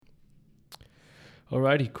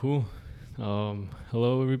Alrighty, cool.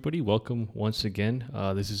 Hello, everybody. Welcome once again.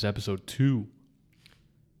 This is episode 2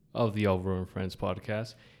 of the Alvaro and Friends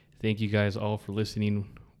podcast. Thank you guys all for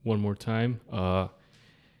listening one more time. I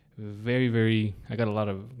got a lot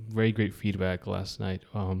of very great feedback last night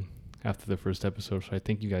after the first episode. So I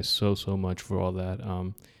thank you guys so much for all that.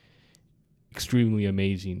 Extremely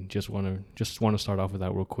amazing. Just want to start off with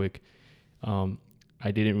that real quick. I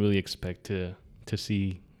didn't really expect to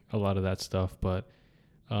see a lot of that stuff, but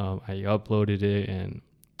I uploaded it and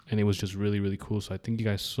it was just really cool. So I thank you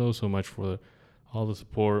guys so much for all the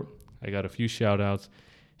support. I got a few shout outs.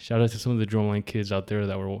 Shout out to some of the Drumline kids out there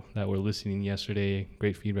that were listening yesterday.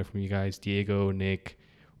 Great feedback from you guys. Diego, Nick,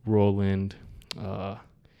 Roland,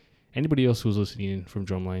 anybody else who was listening from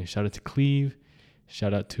Drumline. Shout out to Cleve.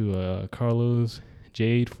 Shout out to Carlos,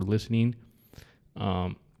 Jade for listening.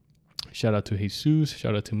 Shout out to Jesus.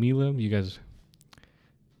 Shout out to Mila. You guys,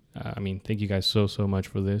 thank you guys so much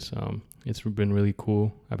for this. It's been really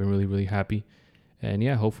cool. I've been really happy. And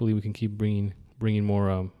yeah, hopefully we can keep bringing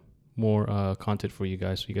more content for you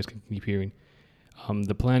guys so you guys can keep hearing.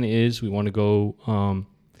 The plan is we want to go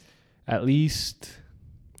at least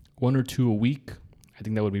 1 or 2 a week. I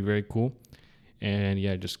think that would be very cool. And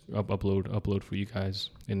yeah, just upload for you guys.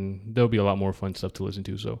 And there'll be a lot more fun stuff to listen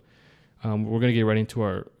to. So we're going to get right into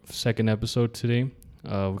our second episode today.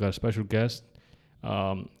 We've got a special guest.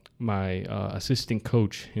 My assistant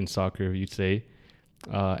coach in soccer, you'd say,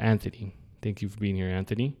 Anthony. Thank you for being here,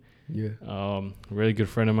 Anthony. Yeah. Really good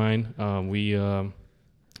friend of mine. We've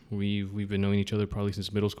been knowing each other probably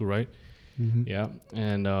since middle school, right? Mm-hmm. Yeah.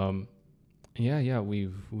 And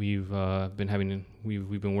we've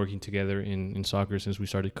been working together in soccer since we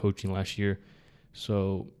started coaching last year.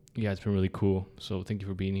 So yeah, it's been really cool. So thank you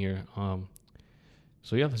for being here.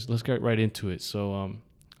 So yeah, let's get right into it. So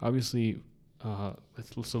obviously.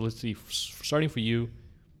 Let's see. Starting for you,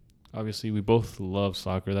 obviously we both love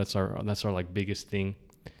soccer. That's our like biggest thing.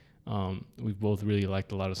 We've both really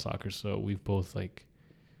liked a lot of soccer, so we've both like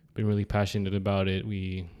been really passionate about it.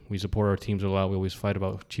 We support our teams a lot. We always fight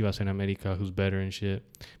about Chivas and America, who's better and shit.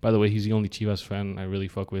 By the way, he's the only Chivas fan I really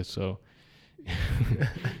fuck with. So,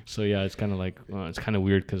 so yeah, it's kind of like it's kind of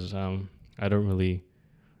weird because I'm not really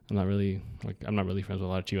friends with a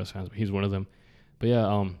lot of Chivas fans, but he's one of them. But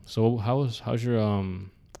yeah, so how's your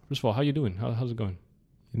first of all, how you doing? How's it going?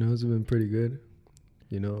 It's been pretty good.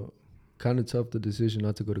 Kind of tough the decision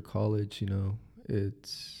not to go to college.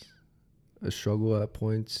 It's a struggle at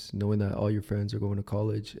points knowing that all your friends are going to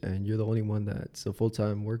college and you're the only one that's a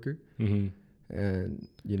full-time worker. Mm-hmm. And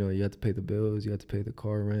you have to pay the bills, you have to pay the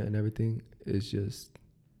car rent and everything. It's just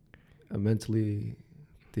a mentally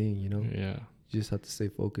thing. Yeah. You just have to stay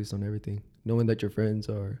focused on everything, knowing that your friends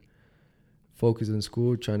are focused in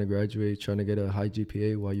school, trying to graduate, trying to get a high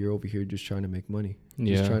GPA while you're over here just trying to make money.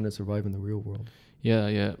 Just trying to survive in the real world.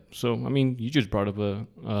 Yeah. So, you just brought up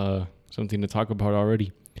something to talk about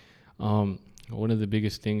already. One of the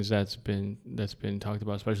biggest things that's been talked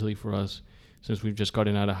about, especially for us, since we've just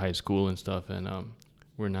gotten out of high school and stuff, and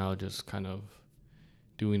we're now just kind of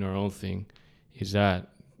doing our own thing, is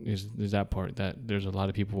that part that there's a lot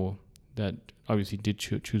of people that obviously did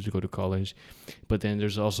choose to go to college, but then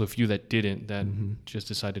there's also a few that didn't, that just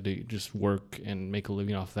decided to just work and make a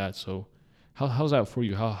living off that. So how's that for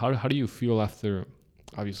you? How do you feel after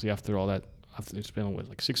all that, after it's been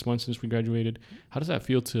like 6 months since we graduated? How does that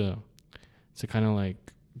feel to kind of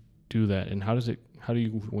like do that? And how do you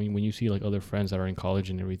when you see like other friends that are in college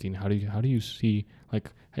and everything, how do you see,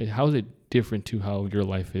 like, how is it different to how your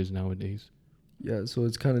life is nowadays? Yeah, so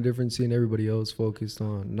it's kind of different seeing everybody else focused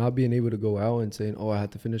on not being able to go out and saying, oh, I have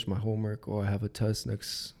to finish my homework or I have a test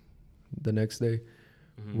the next day.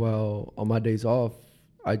 Mm-hmm. Well, on my days off,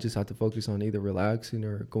 I just have to focus on either relaxing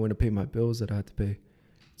or going to pay my bills that I have to pay.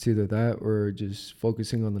 It's either that or just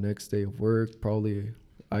focusing on the next day of work. Probably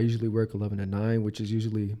I usually work 11 to 9, which is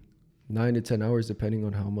usually 9 to 10 hours depending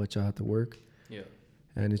on how much I have to work. Yeah.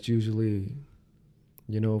 And it's usually,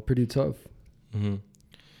 pretty tough. Mm-hmm.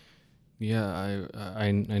 Yeah,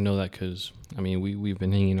 I know that because we've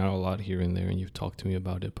been hanging out a lot here and there, and you've talked to me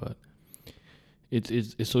about it. But it's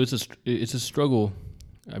a struggle.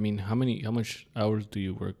 How much hours do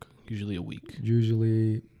you work usually a week?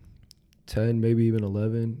 Usually 10, maybe even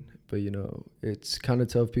 11. But it's kind of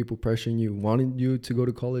tough. People pressuring you, wanting you to go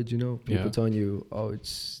to college. People telling you, oh,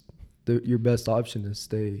 it's your best option to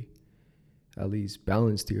stay at least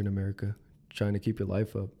balanced here in America, trying to keep your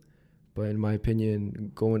life up. But in my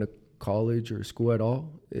opinion, going to college or school at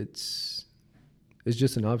all, it's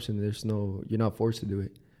just an option. You're not forced to do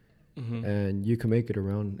it. Mm-hmm. And you can make it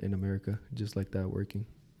around in America just like that, working.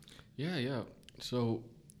 Yeah. So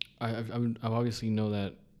I obviously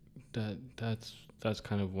know that's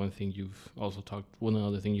kind of one thing you've also talked. One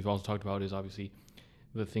other thing you've also talked about is obviously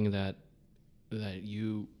the thing that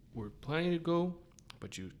you were planning to go,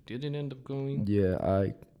 but you didn't end up going. Yeah,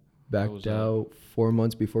 I backed out 4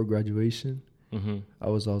 months before graduation. Mm-hmm. I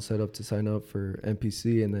was all set up to sign up for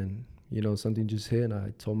NPC, and then something just hit, and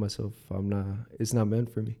I told myself it's not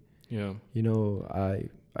meant for me. Yeah.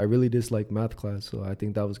 I really dislike math class, so I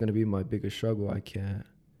think that was gonna be my biggest struggle.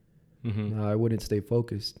 I wouldn't stay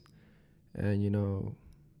focused, and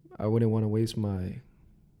I wouldn't want to waste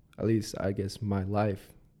at least I guess my life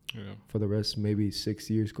for the rest, maybe 6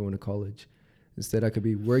 years going to college. Instead, I could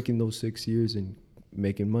be working those 6 years and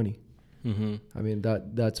making money. Mm-hmm. I mean,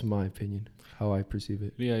 that's my opinion, how I perceive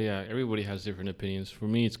it. Yeah. Everybody has different opinions. For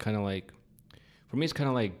me, it's kind of like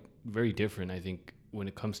very different. I think when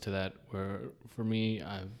it comes to that, where for me,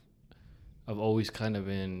 I've always kind of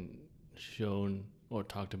been shown or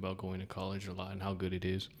talked about going to college a lot and how good it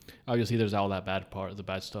is. Obviously, there's all that the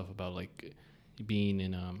bad stuff about like being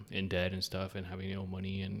in debt and stuff and having no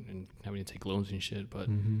money and having to take loans and shit. But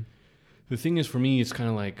the thing is, for me, it's kind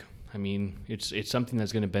of like, I mean, it's something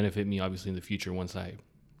that's going to benefit me obviously in the future once I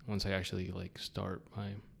actually like start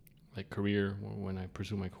my like career, or when I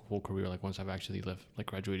pursue my whole career, like once I've actually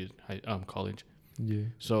graduated college. Yeah.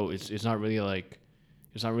 So it's not really like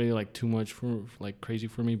too much for like crazy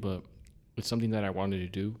for me, but it's something that I wanted to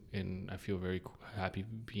do, and I feel very happy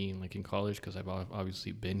being like in college because I've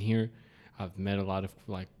obviously been here. I've met a lot of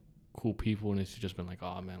like cool people, and it's just been like,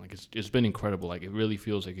 oh man, like it's been incredible. Like it really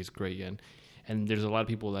feels like it's great. And there's a lot of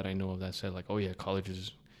people that I know of that said like, oh yeah,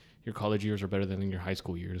 your college years are better than your high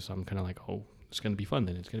school years. So I'm kind of like, oh, it's gonna be fun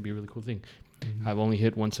then. It's gonna be a really cool thing. Mm-hmm. I've only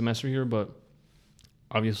hit one semester here, but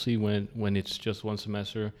obviously when it's just one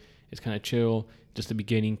semester, it's kind of chill. Just the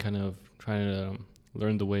beginning, kind of trying to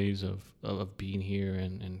learn the ways of being here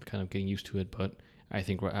and kind of getting used to it. But I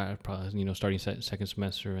think we're at probably starting second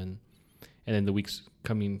semester and then the weeks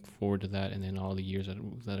coming forward to that, and then all the years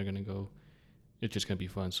that are gonna go, it's just gonna be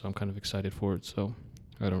fun. So I'm kind of excited for it. So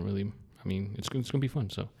it's gonna be fun.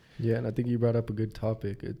 So yeah, and I think you brought up a good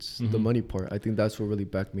topic. It's the money part. I think that's what really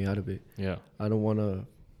backed me out of it. Yeah, I don't want to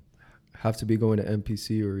have to be going to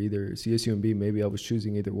MPC or either CSU and B. Maybe I was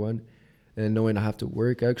choosing either one, and knowing I have to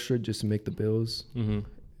work extra just to make the bills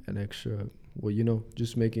and extra. Well,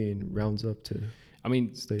 just making rounds up to.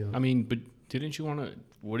 Stay up. But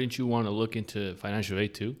wouldn't you want to look into financial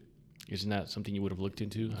aid too? Isn't that something you would have looked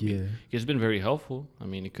into? I mean, it's been very helpful. I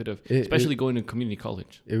mean, it could have, especially going to community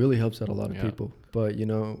college. It really helps out a lot of people. But,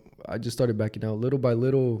 I just started backing out little by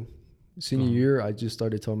little. Senior year, I just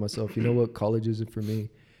started telling myself, you know what, college isn't for me.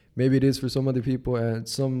 Maybe it is for some other people. And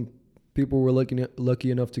some people were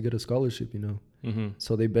lucky enough to get a scholarship,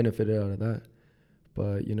 So they benefited out of that.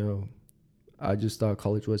 But, I just thought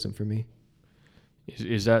college wasn't for me.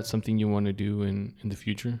 Is that something you want to do in the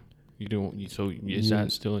future? You don't. So is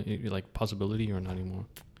that still like possibility or not anymore?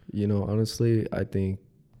 Honestly, I think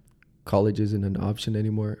college isn't an option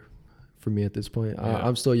anymore for me at this point. Yeah.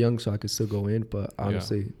 I'm still young, so I could still go in. But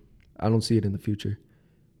honestly, I don't see it in the future.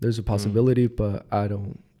 There's a possibility, but I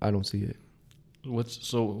don't see it. What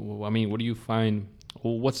do you find?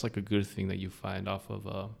 Well, what's like a good thing that you find off of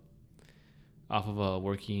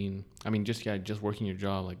working? Just working your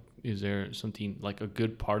job. Like, is there something like a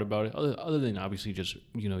good part about it other than obviously just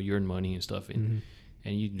you earn money and stuff and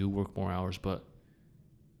you do work more hours, but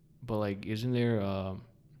like isn't there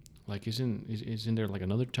isn't there like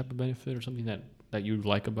another type of benefit or something that you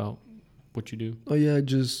like about what you do? Oh yeah,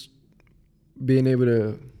 just being able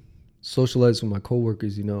to socialize with my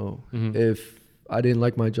coworkers. If I didn't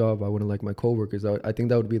like my job, I wouldn't like my coworkers. I think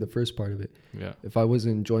that would be the first part of it. Yeah. If I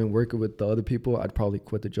wasn't enjoying working with the other people, I'd probably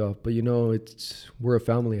quit the job. But we're a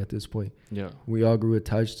family at this point. Yeah. We all grew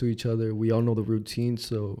attached to each other. We all know the routine.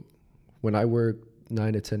 So when I work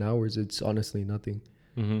 9 to 10 hours, it's honestly nothing.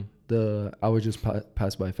 Mm-hmm. The hours just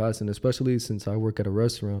pass by fast, and especially since I work at a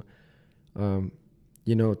restaurant,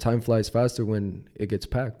 time flies faster when it gets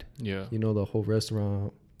packed. Yeah. The whole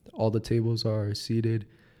restaurant, all the tables are seated.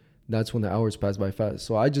 That's when the hours pass by fast.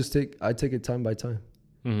 So I take it time by time.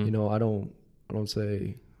 Mm-hmm. I don't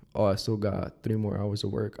say, oh, I still got 3 more hours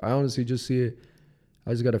of work. I honestly just see it.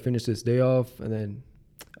 I just got to finish this day off, and then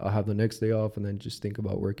I'll have the next day off, and then just think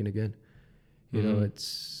about working again.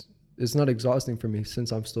 It's not exhausting for me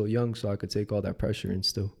since I'm still young, so I could take all that pressure and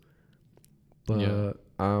still. But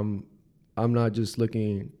I'm not just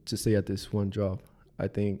looking to stay at this one job. I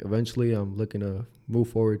think eventually I'm looking to move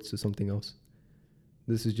forward to something else.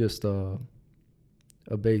 This is just a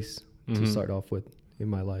base to start off with in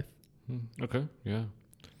my life. Okay, yeah,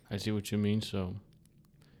 I see what you mean. So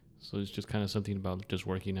So it's just kind of something about just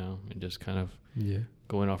working out and just kind of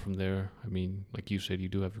going off from there. I mean, like you said, you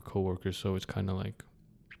do have your coworkers, so it's kind of like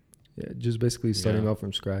just basically starting off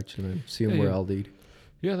from scratch and then seeing where I'll lead.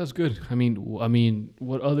 Yeah, that's good. I mean,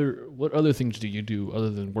 what other things do you do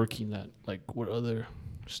other than working? That like what other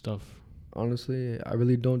stuff? Honestly, I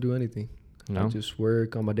really don't do anything. No? I just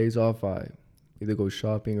work on my days off. I either go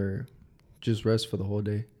shopping or just rest for the whole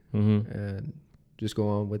day and just go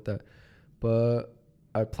on with that. But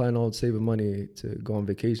I plan on saving money to go on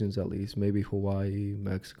vacations at least, maybe Hawaii,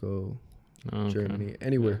 Mexico, Germany,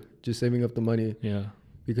 anywhere. Just saving up the money. Yeah.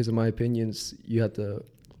 Because in my opinions, you have to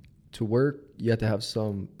work, you have to have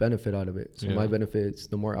some benefit out of it. So my benefit is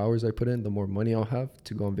the more hours I put in, the more money I'll have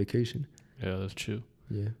to go on vacation. Yeah, that's true.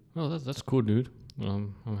 Yeah. Well, that's cool, dude.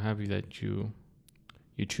 I'm happy that you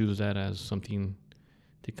choose that as something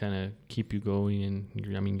to kind of keep you going,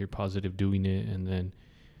 and you're positive doing it, and then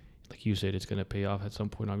like you said, it's gonna pay off at some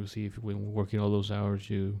point. Obviously, if you're working all those hours,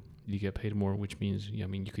 you get paid more, which means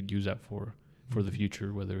you could use that for the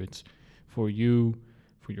future, whether it's for you,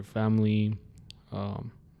 for your family.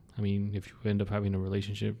 If you end up having a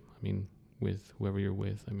relationship, with whoever you're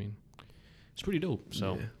with, it's pretty dope.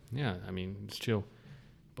 So yeah, it's chill.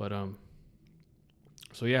 But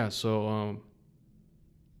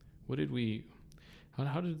what did we?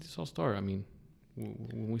 How did this all start?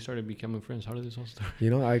 When we started becoming friends, how did this all start?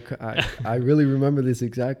 I really remember this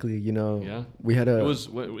exactly. Yeah. We had this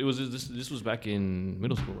was back in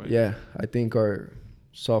middle school, right? Yeah, I think our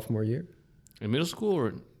sophomore year. In middle school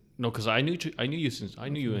or no? Because I knew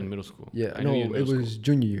you in middle school. Yeah, it was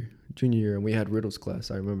junior year, and we had riddles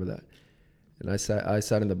class. I remember that, and I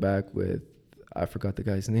sat in the back with, I forgot the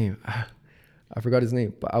guy's name. I forgot his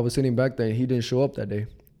name, but I was sitting back there, and he didn't show up that day,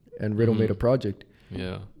 and Riddle made a project.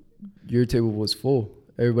 Yeah. Your table was full.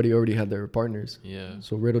 Everybody already had their partners. Yeah.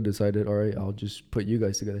 So Riddle decided, all right, I'll just put you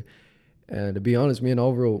guys together. And to be honest, me and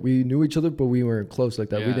Alvaro, we knew each other, but we weren't close like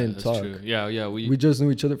that. Yeah, we didn't talk. True. Yeah. We just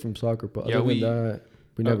knew each other from soccer, but other than that,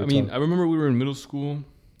 we never talked. I remember we were in middle school.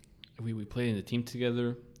 We played in the team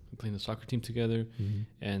together. We played in the soccer team together. Mm-hmm.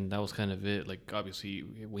 And that was kind of it. Like, obviously,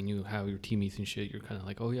 when you have your teammates and shit, you're kind of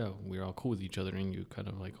like, oh, yeah, we're all cool with each other. And you kind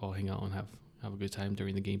of like all hang out and have a good time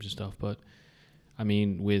during the games and stuff. But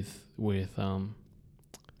with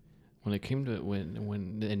when it came to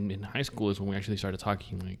when in high school is when we actually started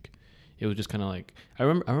talking. Like, it was just kind of like I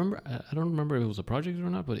remember. I don't remember if it was a project or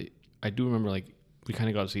not, but I do remember like we kind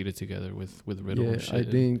of got seated together with Riddle. Yeah, and shit. I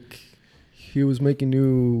think he was making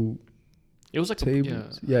new. It was like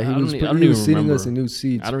tables. He was seating us in new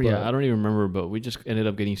seats. I don't even remember, but we just ended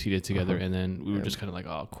up getting seated together, and then we were just kind of like,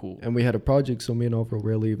 oh, cool. And we had a project, so me and Alfred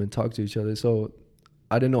rarely even talked to each other. So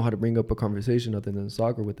I didn't know how to bring up a conversation other than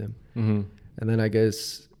soccer with him. Mm-hmm. And then I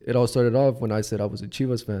guess it all started off when I said I was a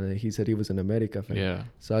Chivas fan, and he said he was an America fan. Yeah.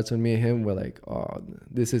 So that's when me and him were like, oh,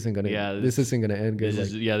 this isn't gonna end good.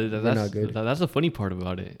 That's not good. That's the funny part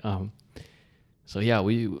about it.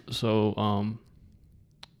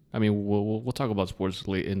 We'll talk about sports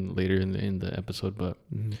later in the episode, but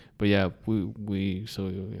but yeah, we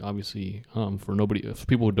obviously for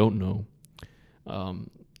people who don't know,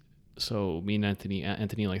 so me and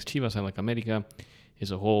Anthony likes Chivas, I like America. It's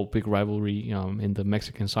a whole big rivalry in the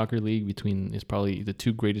Mexican soccer league between it's probably the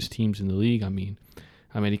two greatest teams in the league.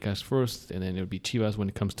 America's first, and then it would be Chivas when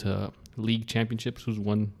it comes to league championships. Who's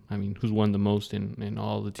won the most in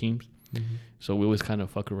all the teams. Mm-hmm. So we always kind of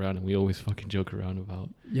fuck around, and we always fucking joke around about.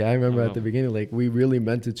 Yeah, I remember at the beginning, like we really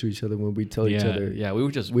meant it to each other when we tell each other. Yeah,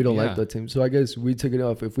 we don't like that team. So I guess we took it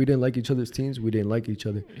off. If we didn't like each other's teams, we didn't like each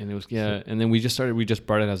other. And it was and then we just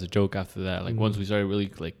brought it as a joke after that. Like once we started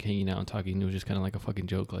really like hanging out and talking, it was just kind of like a fucking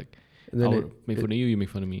joke. Like, and then I would make fun of you, you make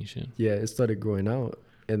fun of me, and shit. Yeah, it started growing out,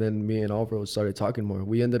 and then me and Alvaro started talking more.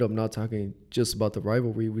 We ended up not talking just about the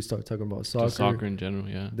rivalry. We started talking about soccer. Just soccer in general,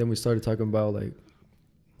 yeah. Then we started talking about like,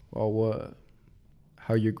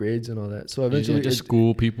 how your grades and all that. So eventually, just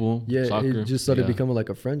school people. Yeah, soccer, it just started becoming like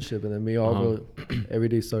a friendship, and then me Alvaro every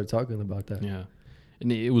day started talking about that. Yeah,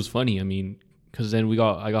 and it was funny. Because then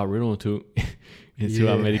I got Riddle into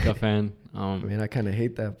America fan. I kind of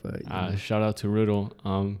hate that, but shout out to Riddle.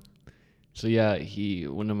 So yeah,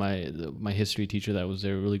 one of my history teacher that was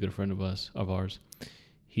there, a really good friend of ours.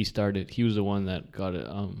 He was the one that got it.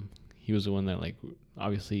 He was the one that like.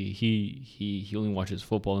 Obviously, he only watches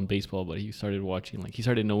football and baseball, but he started watching, like, he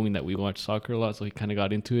started knowing that we watch soccer a lot, so he kind of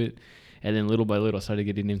got into it. And then little by little, I started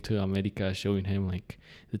getting into America, showing him, like,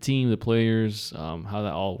 the team, the players, how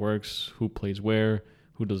that all works, who plays where,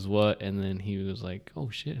 who does what. And then he was like, oh,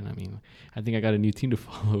 shit. And I think I got a new team to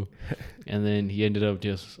follow. And then he ended up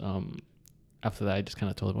just, after that, I just kind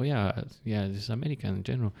of told him, oh, yeah, this is America in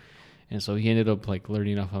general. And so he ended up like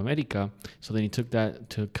learning off America. So then he took that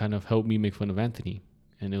to kind of help me make fun of Anthony.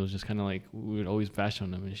 And it was just kind of like we would always bash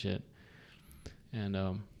on him and shit. And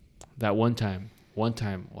that one time, well,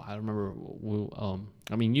 I remember.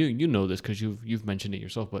 I mean, you know this because you've mentioned it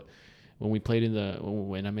yourself. But when we played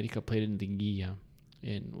when America played in the Guilla,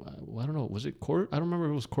 I don't know, was it quarter? I don't remember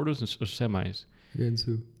if it was quarters or semis. Against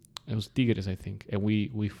who? It was Tigres, I think, and we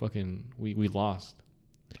lost.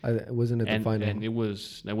 Wasn't it the final? And that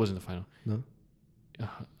wasn't the final. No.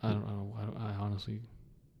 I don't know. I honestly,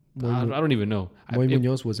 I don't even know. Moy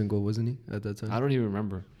Munoz wasn't goal, wasn't he, at that time? I don't even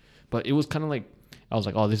remember. But it was kind of like, I was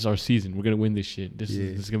like, oh, this is our season. We're going to win this shit. This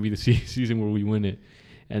is going to be the season where we win it.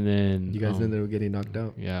 And then... You guys ended up getting knocked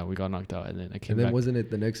out. Yeah, we got knocked out. And then I came back. And then wasn't it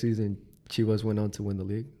the next season, Chivas went on to win the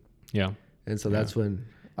league? Yeah. And so that's when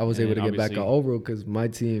I was able to get back at Ovro because my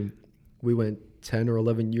team, we went 10 or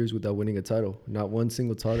 11 years without winning a title. Not one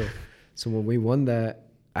single title. So when we won that,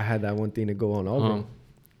 I had that one thing to go on Ovro.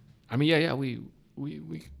 I mean, yeah, we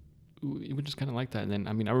were just kind of like that. And then,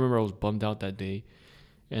 I mean, I remember I was bummed out that day.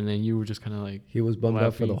 And then you were just kind of like... He was bummed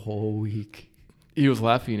out for the whole week. He was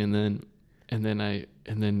laughing, and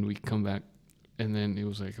then we come back, and then it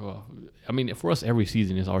was like, oh, I mean, for us, every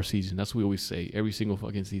season is our season. That's what we always say. Every single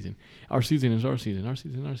fucking season, our season is our season. Our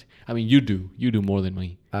season, our season. I mean, you do more than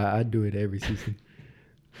me. I do it every season.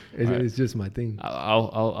 It's just my thing.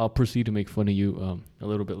 I'll proceed to make fun of you a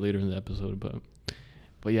little bit later in the episode,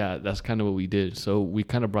 but yeah, that's kind of what we did. So we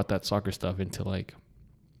kind of brought that soccer stuff into like.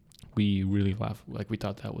 We really laughed. Like, we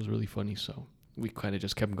thought that was really funny. So we kind of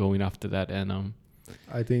just kept going after that. And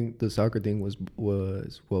I think the soccer thing was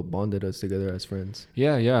what bonded us together as friends.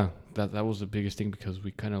 Yeah. That was the biggest thing because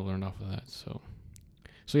we kind of learned off of that. So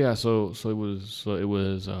it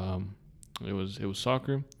was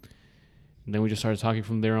soccer. And then we just started talking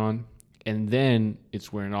from there on. And then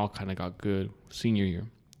it's where it all kind of got good. Senior year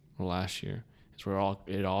or last year. It's where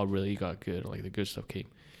it all really got good. Like, the good stuff came.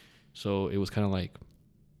 So it was kind of like...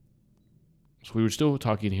 So we were still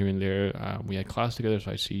talking here and there. We had class together,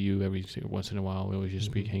 so I see you every once in a while. We always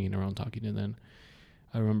just be hanging around talking. And then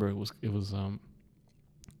I remember it was.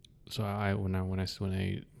 So when I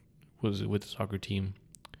was with the soccer team,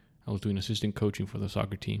 I was doing assistant coaching for the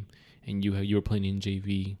soccer team, and you were playing in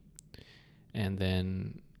JV. And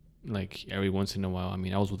then, like, every once in a while, I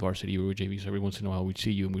mean, I was with varsity, you were with JV, so every once in a while we'd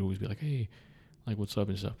see you, and we'd always be like, hey, like, what's up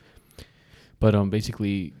and stuff. But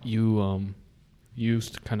basically, you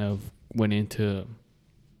kind of went into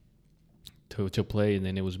to play, and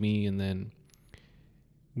then it was me, and then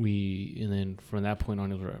from that point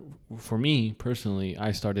on, for me personally,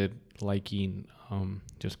 I started liking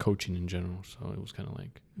just coaching in general. So it was kind of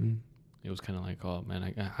like oh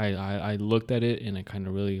man, I looked at it and I kind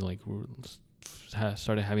of really like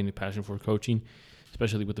started having a passion for coaching,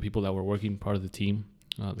 especially with the people that were working part of the team,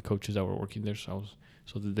 the coaches that were working there. So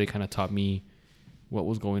they kind of taught me what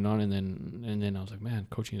was going on, and then I was like, man,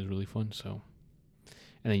 coaching is really fun. So,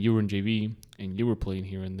 and then you were in JV and you were playing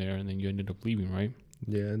here and there, and then you ended up leaving, right?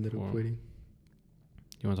 Yeah, I ended up quitting.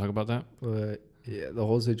 You want to talk about that? Yeah, the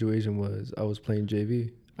whole situation was I was playing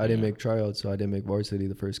JV. I didn't make tryouts, so I didn't make varsity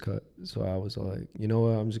the first cut. So I was like, you know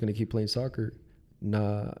what? I'm just gonna keep playing soccer,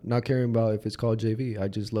 not caring about if it's called JV. I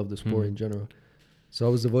just love the sport in general. So I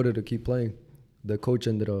was devoted to keep playing. The coach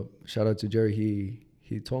ended up, shout out to Jerry,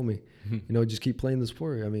 he told me, you know, just keep playing the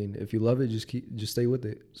sport. I mean, if you love it, just stay with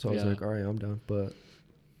it. So I was like, all right, I'm down. But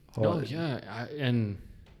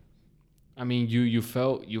I mean, you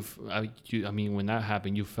felt I mean, when that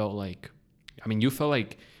happened, you felt like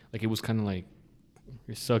it was kind of like,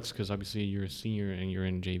 it sucks because obviously you're a senior and you're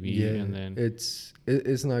in JV, and then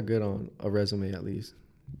it's not good on a resume, at least,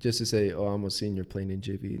 just to say, oh, I'm a senior playing in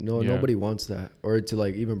JV. Nobody wants that, or to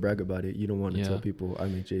like even brag about it. You don't want to tell people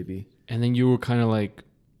I'm in JV. And then you were kind of like,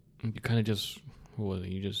 you kind of just, what was it?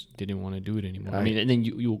 You just didn't want to do it anymore. I mean, and then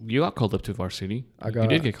you got called up to varsity. You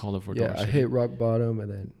did get called up for varsity. Yeah, I hit rock bottom,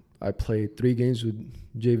 and then I played 3 games with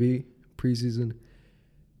JV preseason,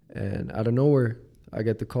 and out of nowhere, I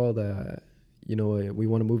get the call that, you know, we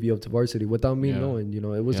want to move you up to varsity without me knowing. You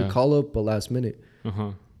know, it was a call up, but last minute.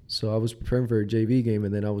 So I was preparing for a JV game,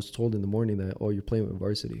 and then I was told in the morning that, oh, you're playing with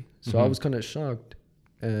varsity. So I was kind of shocked,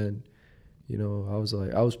 and you know,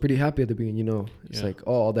 I was pretty happy at the beginning. You know, it's like,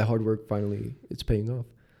 oh, all that hard work finally, it's paying off.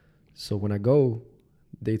 So when I go,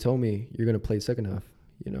 they told me you're gonna play second half.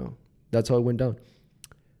 You know, that's how it went down.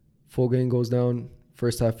 Full game goes down,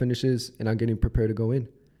 first half finishes, and I'm getting prepared to go in.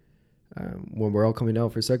 When we're all coming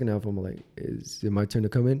out for second half, I'm like, is it my turn to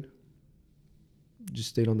come in? Just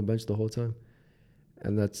stayed on the bench the whole time.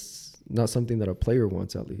 and that's not something that a player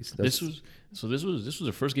wants. At least this was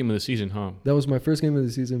the first game of the season, huh? That was my first game of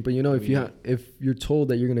the season. But if you're told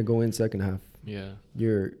that you're gonna go in second half, yeah,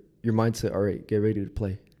 your mindset, all right, get ready to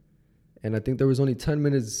play. And I think there was only 10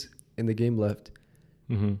 minutes in the game left,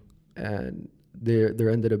 and there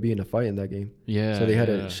ended up being a fight in that game. Yeah, so they had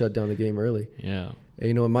to shut down the game early. Yeah,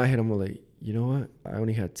 and in my head, I'm like, you know what? I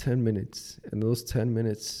only had 10 minutes, and those 10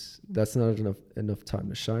 minutes, that's not enough time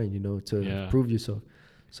to shine, to prove yourself.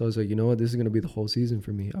 So I was like, you know what? This is gonna be the whole season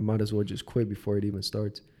for me. I might as well just quit before it even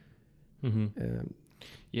starts. And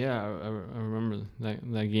yeah, I remember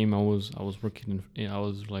that game. I was working. I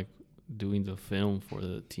was like doing the film for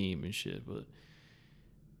the team and shit. But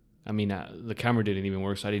I mean, the camera didn't even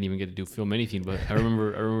work, so I didn't even get to film anything. But I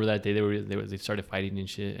remember that day they started fighting and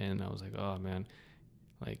shit, and I was like, oh man,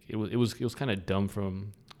 like it was kind of dumb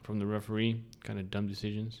from the referee, kind of dumb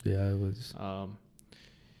decisions. Yeah, it was.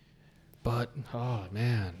 But oh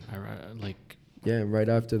man, I like. Yeah, and right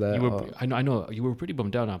after that, I know you were pretty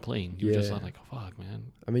bummed out not playing. You were just like, oh, fuck,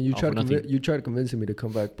 man. I mean, you tried to convince me to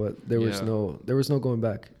come back, but there was no going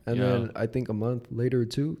back. And then I think a month later or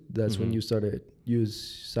two, that's when you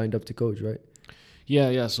signed up to coach, right?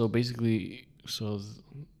 Yeah. So basically,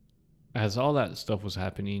 as all that stuff was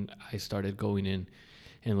happening, I started going in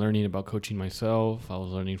and learning about coaching myself. I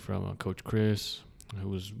was learning from Coach Chris, who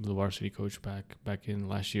was the varsity coach back in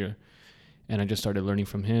last year, and I just started learning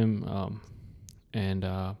from him. And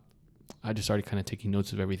I just started kind of taking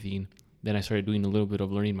notes of everything. Then I started doing a little bit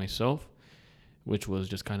of learning myself, which was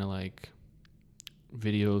just kind of like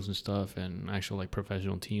videos and stuff and actual like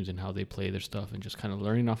professional teams and how they play their stuff and just kind of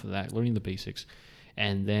learning off of that, learning the basics.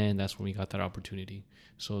 And then that's when we got that opportunity.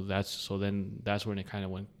 Then that's when it kind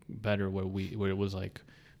of went better where it was like,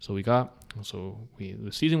 the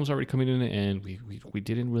season was already coming in and we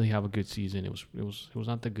didn't really have a good season. It was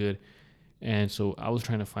not that good. And so I was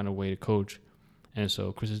trying to find a way to coach. And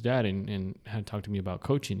so Chris's dad and had talked to me about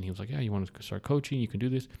coaching. He was like, yeah, you want to start coaching? You can do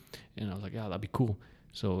this. And I was like, yeah, that'd be cool.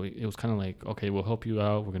 So it was kind of like, okay, we'll help you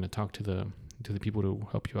out. We're going to talk to the people to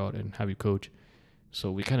help you out and have you coach.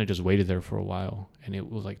 So we kind of just waited there for a while. And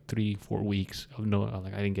it was like 3-4 weeks of I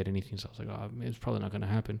didn't get anything. So I was like, oh, it's probably not going to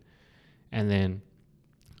happen. And then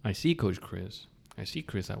I see Chris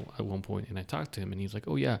at one point, and I talked to him, and he's like,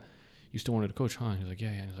 oh, yeah, you still wanted to coach, huh? He's like,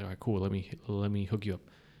 yeah. He's like, all right, cool. Let me hook you up.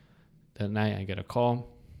 That night I get a call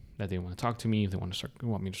that they want to talk to me. They want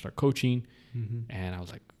me to start coaching. And I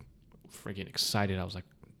was like freaking excited. I was like,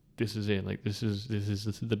 this is it. Like this is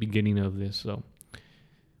the beginning of this.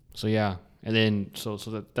 So yeah. And then so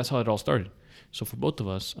that's how it all started. So for both of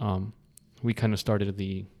us, we kind of started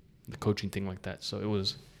the coaching thing like that. So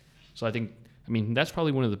I mean that's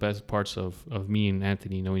probably one of the best parts of me and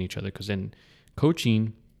Anthony knowing each other, because then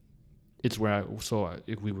coaching, it's where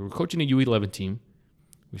if we were coaching a U11 team.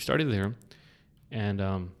 We started there,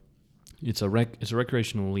 and it's a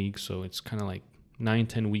recreational league, so it's kind of like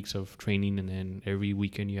 9-10 weeks of training, and then every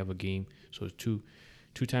weekend you have a game. So it's two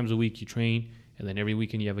times a week you train, and then every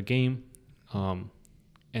weekend you have a game. And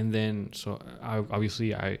then to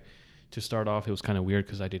start off, it was kind of weird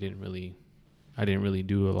because I didn't really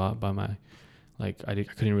do a lot by my. I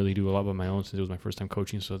couldn't really do a lot by my own since it was my first time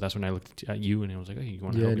coaching. So that's when I looked at you and I was like, hey, you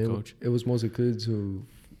want to help me coach? It was mostly kids who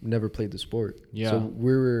never played the sport. Yeah. So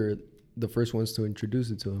we were the first ones to introduce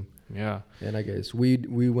it to them. Yeah. And I guess we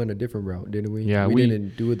went a different route, didn't we? Yeah. We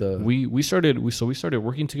didn't do the. We started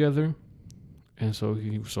working together, and so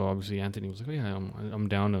obviously Anthony was like, oh yeah, I'm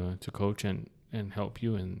down to coach and help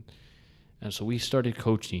you, and so we started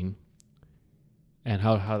coaching. And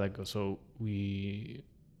how that goes? So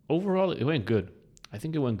overall it went good. I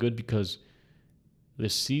think it went good because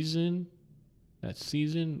that season,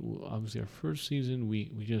 obviously our first season,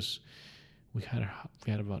 we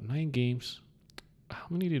had about 9 games. How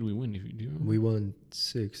many did we win? Do you remember? We won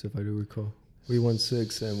 6, if I do recall. We won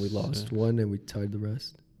 6 and we lost 1 and we tied the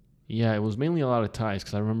rest. Yeah, it was mainly a lot of ties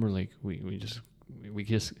because I remember like we just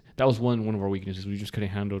that was one of our weaknesses. We just couldn't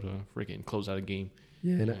handle to freaking close out a game.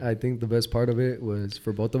 Yeah, and I think the best part of it was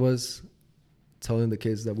for both of us telling the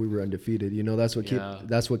kids that we were undefeated. That's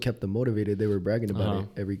what kept them motivated. They were bragging about it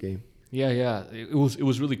every game. Yeah. It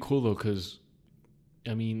was really cool though, because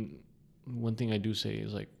I mean, one thing I do say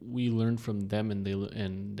is like we learned from them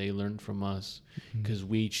and they learned from us because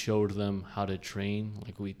we showed them how to train.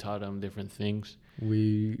 Like we taught them different things.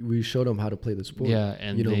 We showed them how to play the sport. Yeah,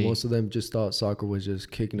 and most of them just thought soccer was just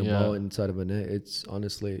kicking a ball inside of a net. It's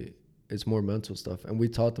honestly, it's more mental stuff, and we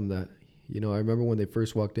taught them that. I remember when they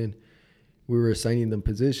first walked in, we were assigning them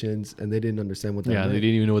positions, and they didn't understand what that meant. They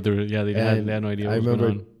didn't even know what they were. Yeah, they had no idea. I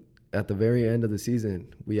remember at the very end of the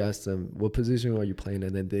season, we asked them, what position are you playing?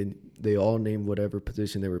 And then they all named whatever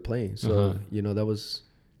position they were playing. So, that was...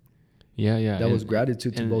 Yeah. That was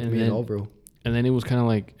gratitude to both me and Alvaro. And then it was kind of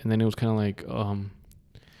like,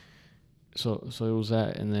 so it was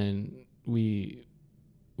that, and then we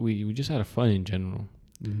just had a fun in general.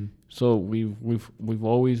 Mm-hmm. So we've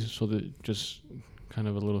always, so that just kind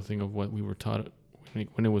of a little thing of what we were taught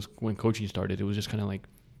when coaching started. It was just kind of like,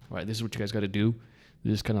 all right, this is what you guys got to do.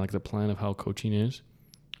 This is kind of like the plan of how coaching is,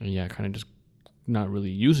 and yeah, kind of just not really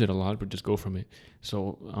use it a lot, but just go from it.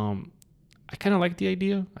 So I kind of like the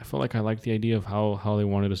idea. I felt like I liked the idea of how they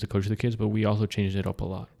wanted us to coach the kids, but we also changed it up a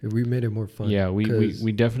lot. We made it more fun. Yeah,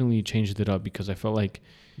 we definitely changed it up because I felt like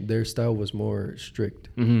their style was more strict.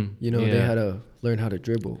 Mm-hmm, they had to learn how to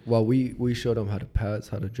dribble, while we showed them how to pass,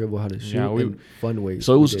 how to dribble, how to shoot in fun ways.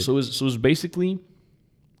 So it was basically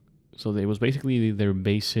their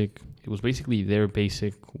basic. It was basically their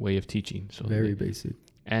basic way of teaching. So very basic.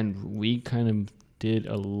 And we kind of did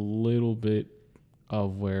a little bit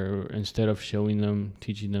of where instead of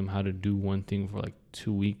teaching them how to do one thing for like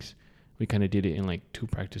 2 weeks, we kind of did it in like 2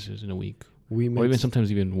 practices in a week. Or even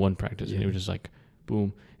sometimes even 1 practice. Yeah. And it was just like,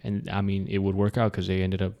 boom. And I mean, it would work out because they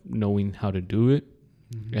ended up knowing how to do it.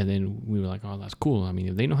 Mm-hmm. And then we were like, oh, that's cool. I mean,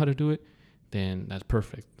 if they know how to do it, then that's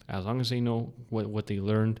perfect. As long as they know what they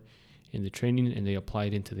learned in the training and they apply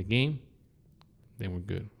it into the game, then we're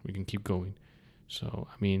good. We can keep going. So,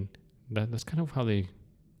 I mean, that's kind of how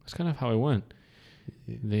it went.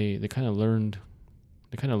 Yeah. They kind of learned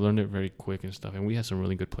it very quick and stuff. And we had some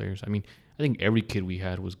really good players. I mean, I think every kid we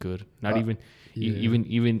had was good.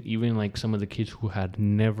 Even like some of the kids who had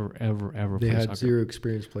never ever played soccer. They had 0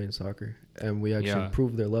 experience playing soccer, and we actually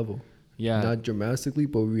improved their level. Yeah, not dramatically,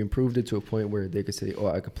 but we improved it to a point where they could say, "Oh,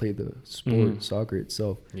 I could play the sport, soccer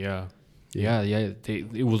itself." Yeah.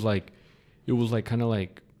 It was like kind of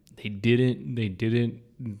like they didn't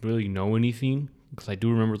really know anything, because I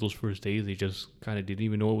do remember those first days they just kind of didn't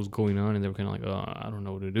even know what was going on, and they were kind of like, "Oh, I don't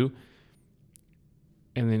know what to do."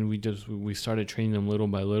 And then we started training them little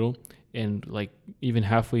by little, and like even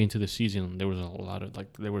halfway into the season, there was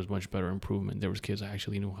there was much better improvement. There was kids that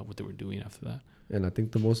actually knew what they were doing after that. And I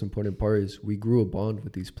think the most important part is we grew a bond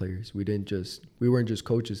with these players. We weren't just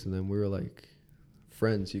coaches to them. We were like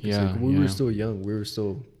friends. You can say we were still young. We were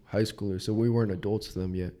still high schoolers, so we weren't adults to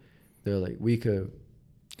them yet. They're like, we could.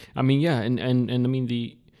 I mean, yeah, and I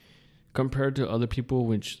mean compared to other people,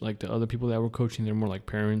 which like the other people that were coaching, they're more like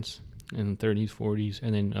parents in 30s, 40s,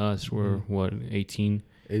 and then us were 18.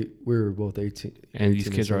 We were both 18. And these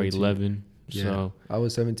kids are 11. Yeah. So I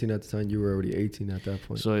was 17 at the time. You were already 18 at that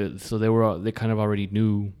point. So they kind of already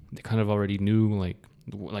knew.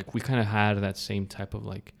 Like we kind of had that same type of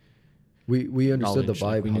like. We understood knowledge. The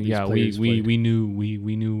vibe.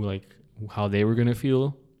 We knew like how they were gonna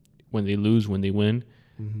feel when they lose, when they win,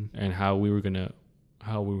 and how we were gonna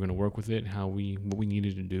work with it, what we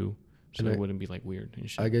needed to do, so it wouldn't be like weird and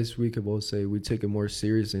shit. I guess we could both say we take it more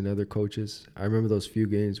serious than other coaches. I remember those few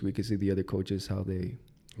games we could see the other coaches how they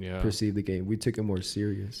perceive the game. We took it more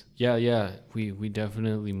serious. Yeah. We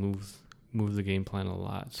definitely moved the game plan a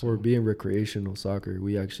lot. So. For being recreational soccer,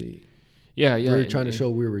 we actually. Yeah. We were trying to show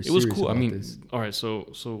we were serious. It was cool. About I mean, this. All right.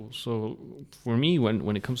 So for me,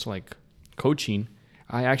 when it comes to like coaching,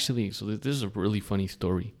 I actually this is a really funny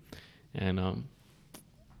story, and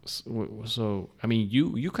so I mean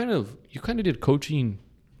you kind of did coaching.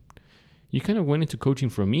 You kind of went into coaching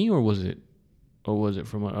from me, or was it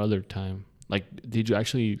from another time? Like, did you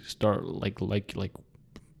actually start like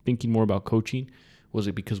thinking more about coaching? Was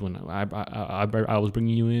it because when I was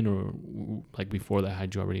bringing you in, or like before that,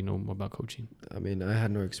 had you already know more about coaching? I mean, I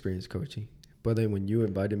had no experience coaching, but then when you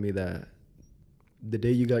invited me the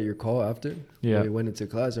day you got your call after, when we went into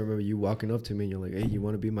class, I remember you walking up to me and you're like, "Hey, you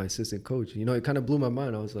want to be my assistant coach?" You know, it kind of blew my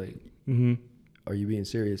mind. I was like, "Are you being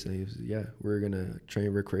serious?" And he was, "Yeah, we're gonna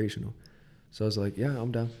train recreational." So I was like, "Yeah,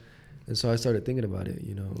 I'm down." And so I started thinking about it.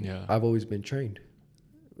 You know, I've always been trained,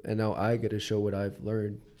 and now I get to show what I've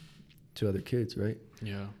learned to other kids, right?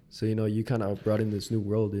 Yeah. So you kind of brought in this new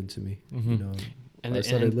world into me. You know, and I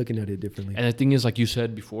started looking at it differently. And the thing is, like you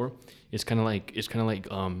said before, it's kind of like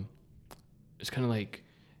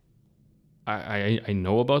I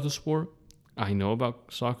know about the sport, I know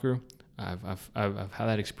about soccer. I've had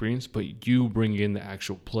that experience, but you bring in the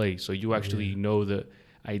actual play, so you actually know the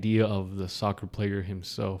idea of the soccer player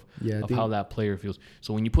himself, how that player feels.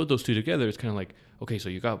 So when you put those two together, it's kind of like, okay, so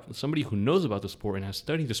you got somebody who knows about the sport and has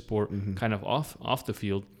studied the sport kind of off the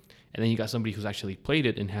field, and then you got somebody who's actually played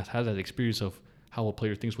it and has had that experience of how a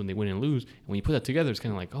player thinks when they win and lose. And when you put that together, it's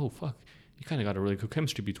kind of like, oh fuck, you kind of got a really good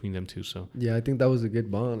chemistry between them two. So yeah, I think that was a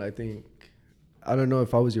good bond. I think I don't know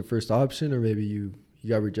if I was your first option or maybe you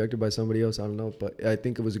got rejected by somebody else. I don't know, but I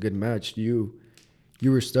think it was a good match. You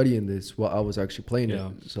were studying this while I was actually playing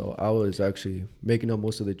it. So I was actually making up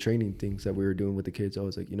most of the training things that we were doing with the kids. I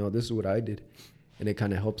was like, this is what I did, and it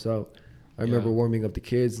kind of helps out. I remember warming up the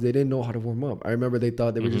kids. They didn't know how to warm up. I remember they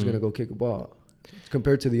thought they were just going to go kick a ball.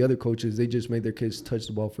 Compared to the other coaches, they just made their kids touch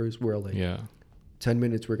the ball first. We're like, 10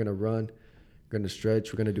 minutes, we're going to run, we're going to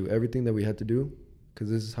stretch, we're going to do everything that we had to do because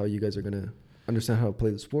this is how you guys are going to understand how to play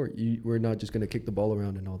the sport. We're not just going to kick the ball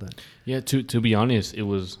around and all that. Yeah, to be honest, it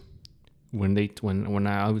was when I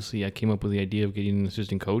came up with the idea of getting an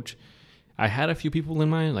assistant coach, I had a few people in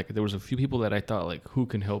mind. Like there was a few people that I thought like who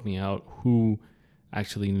can help me out, who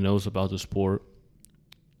actually knows about the sport.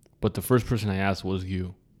 But the first person I asked was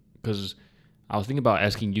you, because I was thinking about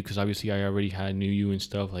asking you because obviously I already knew you and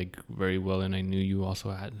stuff like very well, and I knew you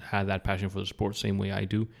also had that passion for the sport same way I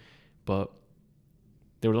do. But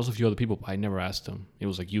there was also a few other people, but I never asked them. It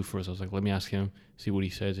was like you first. I was like, let me ask him, see what he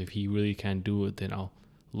says. If he really can't do it, then I'll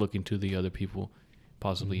look into the other people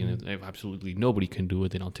possibly. And if absolutely nobody can do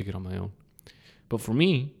it, then I'll take it on my own. But for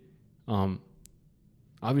me,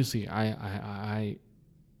 obviously I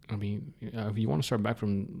mean, if you want to start back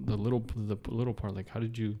from the little part, like how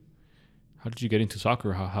did you get into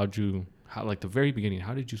soccer? How like the very beginning,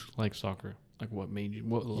 how did you like soccer? Like what made you,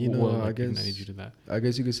 I guess ignited you to that? I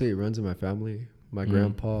guess you could say it runs in my family. My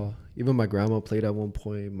grandpa, even my grandma played at one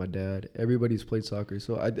point. My dad, everybody's played soccer.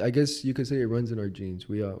 So I guess you could say it runs in our genes.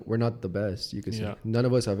 We're not the best, you could say. None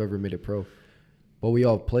of us have ever made it pro. But we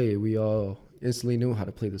all play. We all instantly knew how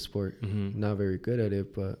to play the sport. Not very good at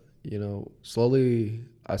it, but, slowly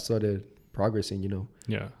I started progressing,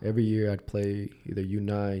 Every year I'd play either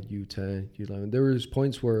U9, U10, U11. There was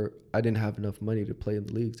points where I didn't have enough money to play in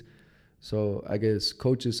the leagues. So I guess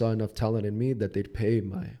coaches saw enough talent in me that they'd pay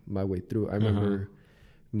my way through. I remember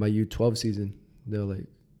my U12 season, they're like,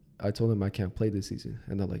 I told them I can't play this season.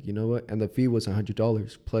 And they're like, you know what? And the fee was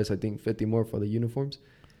 $100 plus I think 50 more for the uniforms.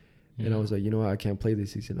 Yeah. And I was like, you know what? I can't play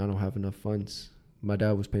this season. I don't have enough funds. My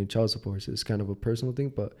dad was paying child support, so it's kind of a personal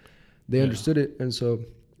thing, but they understood it. And so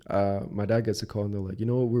my dad gets a call and they're like, you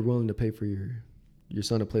know what? We're willing to pay for your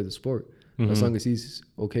son to play the sport as long as he's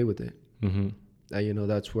okay with it. And,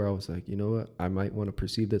 that's where I was like, you know what? I might want to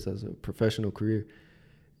perceive this as a professional career.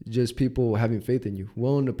 Just people having faith in you,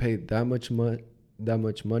 willing to pay that much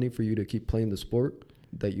money for you to keep playing the sport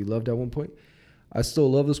that you loved at one point. I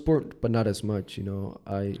still love the sport, but not as much.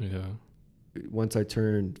 Once I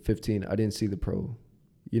turned 15, I didn't see the pro.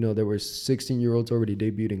 There were 16-year-olds already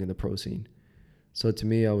debuting in the pro scene. So to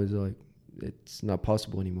me, I was like, it's not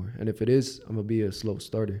possible anymore. And if it is, I'm going to be a slow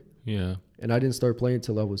starter. Yeah. And I didn't start playing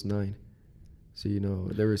until I was 9. So,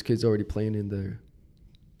 there was kids already playing in the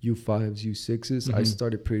U5s, U6s. I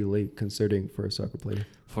started pretty late considering for a soccer player.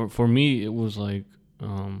 For me, it was like,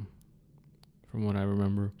 from what I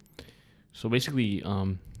remember. So basically,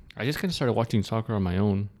 I just kind of started watching soccer on my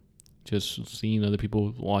own, just seeing other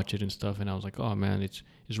people watch it and stuff. And I was like, oh man, it's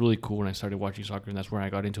really cool. And I started watching soccer, and that's where I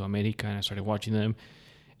got into America, and I started watching them.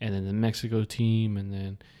 And then the Mexico team, and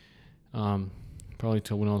then probably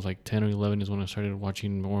till when I was like 10 or 11 is when I started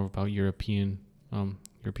watching more about European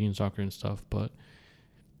soccer and stuff. But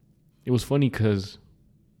it was funny because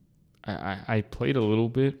I played a little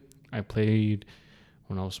bit. I played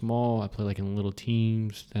when I was small. I played like in little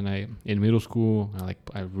teams. Then in middle school,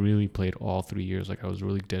 I really played all 3 years. Like I was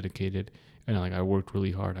really dedicated, and I worked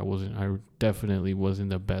really hard. I definitely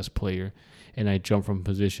wasn't the best player. And I jumped from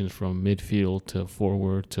positions from midfield to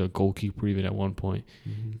forward to goalkeeper even at one point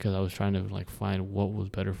because I was trying to find what was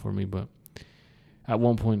better for me. But at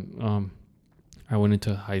one point, I went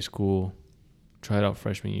into high school, tried out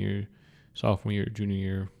freshman year, sophomore year, junior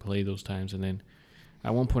year, played those times. And then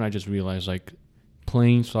at one point I just realized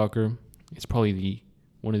playing soccer is probably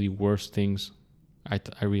one of the worst things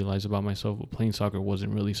I realized about myself. But playing soccer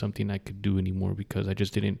wasn't really something I could do anymore because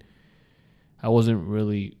I wasn't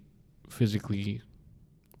really physically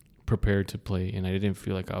prepared to play, and I didn't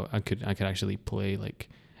feel like I could actually play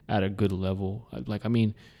at a good level.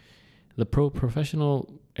 The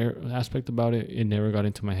professional aspect about it never got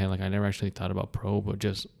into my head. I never actually thought about pro, but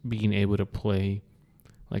just being able to play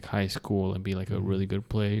high school and be a really good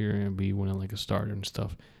player and be one of a starter and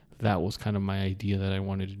stuff, that was kind of my idea that I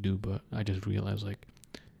wanted to do. But I just realized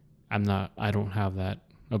I don't have that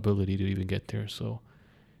ability to even get there. So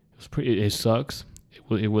it sucks.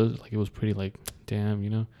 It was pretty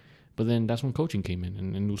damn, But then that's when coaching came in,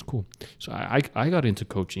 and it was cool. So I got into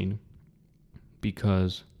coaching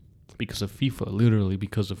because of FIFA, literally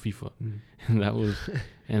because of FIFA. And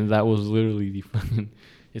that was literally the fun.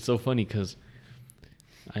 It's so funny because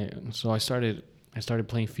I started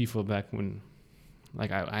playing FIFA back when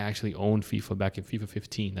like I actually owned FIFA back in FIFA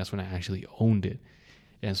 15. That's when I actually owned it.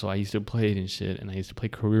 And so I used to play it and shit, and I used to play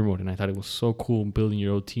career mode, and I thought it was so cool building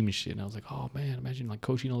your own team and shit. And I was like, oh man, imagine like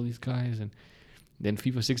coaching all these guys. And then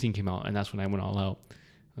FIFA 16 came out, and that's when I went all out.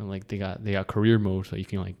 And like they got career mode, so you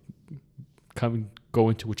can like go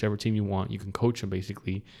into whichever team you want. You can coach them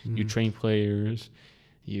basically. Mm-hmm. You train players,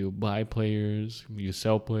 you buy players, you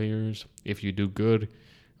sell players. If you do good,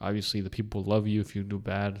 obviously the people love you. If you do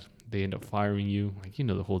bad, they end up firing you. Like, you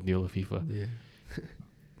know, the whole deal of FIFA. Yeah.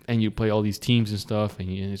 And you play all these teams and stuff, and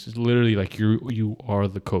it's just literally like you are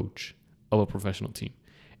the coach of a professional team.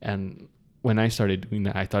 And when I started doing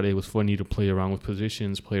that, I thought it was funny to play around with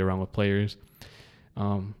positions, play around with players.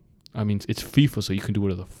 I mean, it's FIFA, so you can do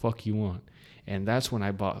whatever the fuck you want. And that's when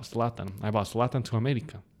I bought Zlatan. I bought Zlatan to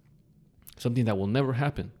America. Something that will never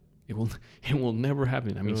happen. It will never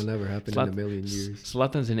happen. I mean, it will never happen in a million years.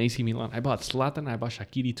 Zlatan's in AC Milan. I bought Zlatan. I bought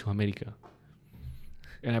Shaqiri to America.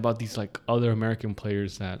 And I bought these like other American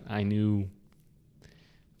players that I knew.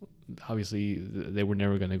 Obviously, they were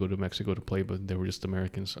never gonna go to Mexico to play, but they were just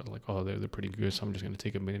Americans. So like, oh, they're pretty good, so I'm just gonna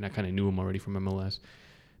take them in. I kind of knew them already from MLS.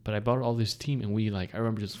 But I bought all this team, and I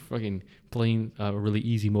remember just fucking playing a really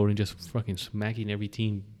easy mode and just fucking smacking every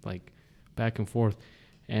team like back and forth,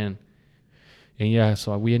 and yeah.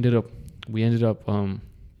 So we ended up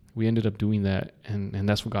doing that, and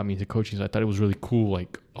that's what got me into coaching. So I thought it was really cool.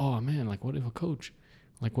 Like, oh man, like what if a coach?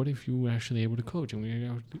 Like, what if you were actually able to coach and we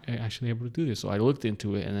were actually able to do this? So I looked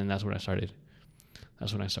into it, and then that's when I started.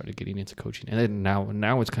 That's when I started getting into coaching, and then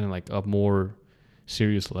now it's kind of like a more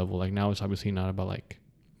serious level. Like now it's obviously not about like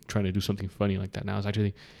trying to do something funny like that. Now it's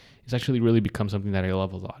actually really become something that I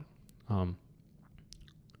love a lot.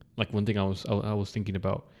 Like one thing I was thinking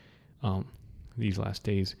about these last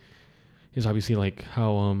days is obviously like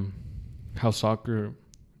how soccer,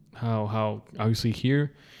 how obviously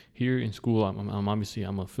here in school I'm obviously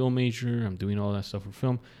I'm a film major. I'm doing all that stuff for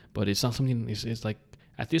film, but it's not something. It's like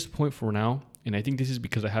at this point for now, and I think this is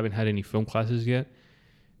because I haven't had any film classes yet.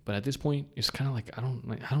 But at this point, it's kind of like I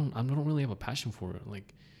don't really have a passion for it.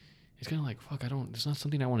 Like it's kind of like fuck. It's not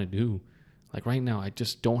something I want to do. Like right now, I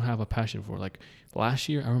just don't have a passion for it. Like last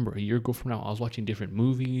year, I remember a year ago from now, I was watching different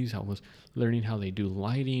movies. I was learning how they do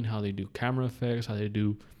lighting, how they do camera effects, how they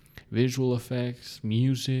do visual effects,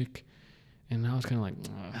 music. And now it's kind of like,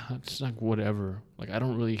 it's like whatever. Like I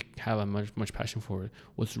don't really have a much passion for it.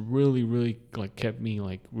 What's really, really like kept me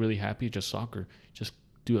like really happy is just soccer. Just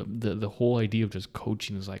do the whole idea of just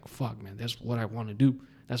coaching is like, fuck man, that's what I want to do.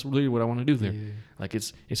 That's literally what I want to do there. Yeah. Like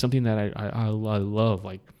it's something that I love.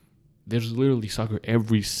 Like there's literally soccer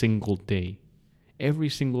every single day. Every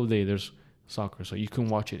single day there's soccer. So you can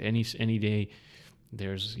watch it any day.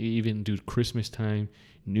 There's even Christmas time,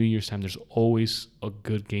 New Year's time, there's always a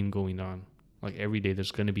good game going on. Like every day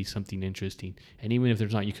there's going to be something interesting. And even if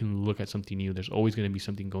there's not, you can look at something new. There's always going to be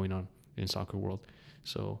something going on in soccer world.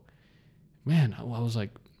 So, man, I was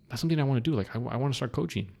like, that's something I want to do. Like I want to start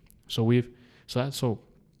coaching. So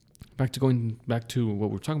back to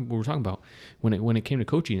what we're talking about. When it came to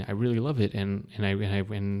coaching, I really love it, and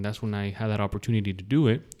that's when I had that opportunity to do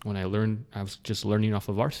it. When I was just learning off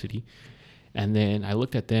of Varsity, and then I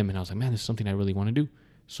looked at them and I was like, man, this is something I really want to do.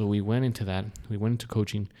 So we went into that. We went into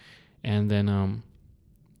coaching, and then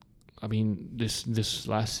I mean this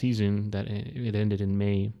last season that it ended in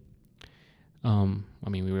May. I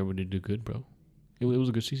mean we were able to do good, bro. It was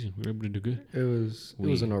a good season. We were able to do good. It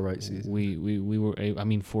was an alright season. We were I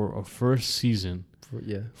mean for a first season.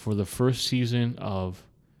 For the first season of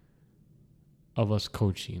us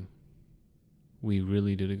coaching, we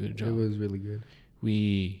really did a good job. It was really good.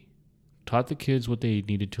 We taught the kids what they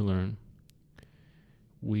needed to learn.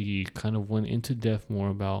 We kind of went into depth more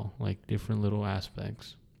about like different little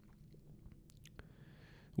aspects.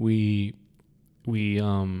 We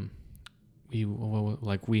ended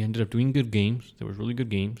up doing good games. There was really good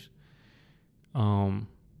games, and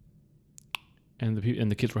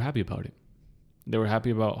the kids were happy about it. They were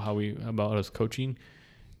happy about about us coaching.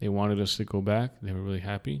 They wanted us to go back. They were really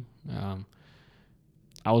happy.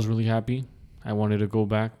 I was really happy. I wanted to go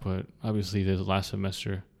back, but obviously this last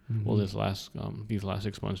semester, these last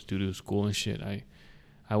 6 months due to school and shit,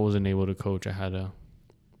 I wasn't able to coach.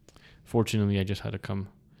 Fortunately, I just had to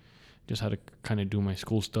kind of do my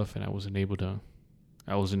school stuff, and I wasn't able to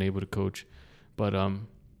coach. But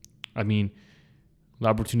I mean, the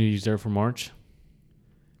opportunity is there for March.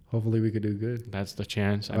 Hopefully we could do good. That's the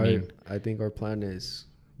chance. I think our plan is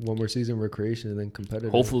one more season recreation and then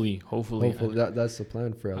competitive. Hopefully. That's the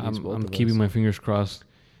plan for at least both of us. I'm keeping my fingers crossed.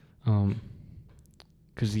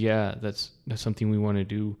 Cause that's something we want to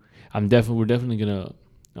do. We're definitely gonna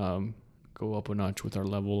go up a notch with our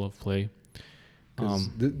level of play. Because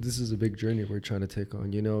this is a big journey we're trying to take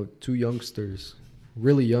on. You know, two youngsters,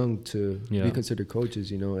 really young to be considered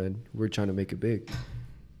coaches. You know, and we're trying to make it big.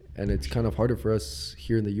 And it's kind of harder for us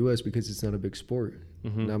here in the U.S. because it's not a big sport.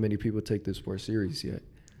 Not many people take this sport serious yet.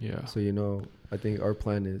 Yeah. So, you know, I think our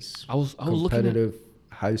plan is I was competitive,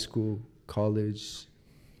 high school, college,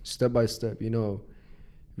 step by step. You know,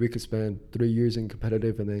 we could spend 3 years in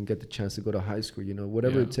competitive and then get the chance to go to high school. You know,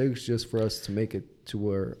 whatever it takes just for us to make it to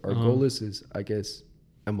where our goal is, I guess,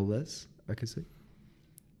 MLS, I could say.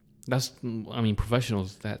 That's, I mean,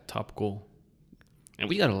 professionals, that top goal. And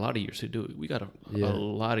we got a lot of years to do it. We got a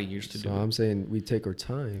lot of years to do it. So I'm saying we take our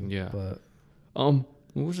time. Yeah. But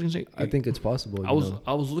what was I gonna say? I think it's possible.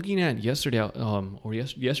 I was looking at yesterday,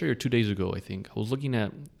 yesterday or 2 days ago, I think. I was looking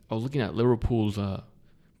at Liverpool's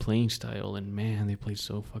playing style, and man, they played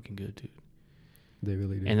so fucking good, dude. They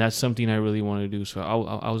really did. And that's something I really want to do. So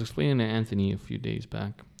I was explaining to Anthony a few days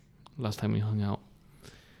back, last time we hung out,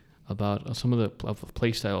 about some of the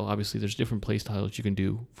play style. Obviously, there's different play styles you can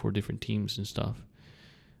do for different teams and stuff.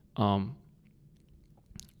 How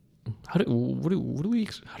do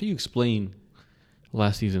you explain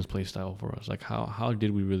last season's play style for us? Like how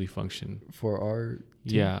did we really function for our team?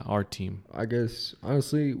 Yeah, our team. I guess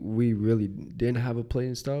honestly we really didn't have a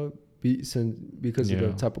playing style because of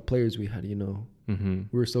the type of players we had. You know, we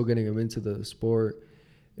were still getting them into the sport.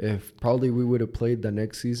 If probably we would have played the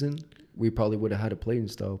next season, we probably would have had a playing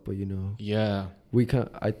style. But you know,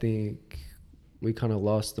 I think we kind of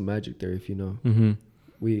lost the magic there. If you know.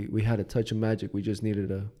 We had a touch of magic. We just needed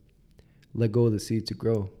to let go of the seed to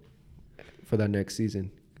grow for that next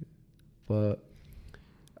season. But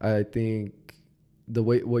I think the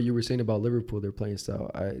way what you were saying about Liverpool, their playing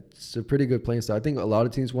style, it's a pretty good playing style. I think a lot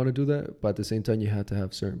of teams want to do that, but at the same time, you have to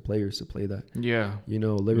have certain players to play that. Yeah. You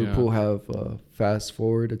know, Liverpool have fast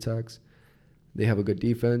forward attacks. They have a good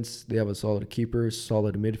defense. They have a solid keeper,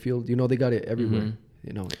 solid midfield. You know, they got it everywhere.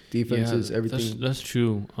 You know, defense is everything. That's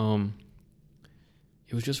true.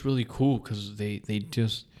 It was just really cool because they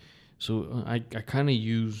just I kind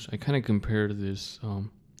of compared this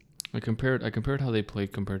I compared how they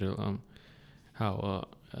played compared to how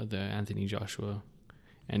the Anthony Joshua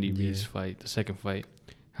Andy Reid's fight, the second fight,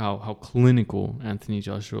 how clinical Anthony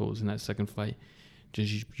Joshua was in that second fight,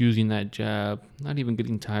 just using that jab, not even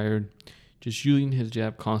getting tired, just using his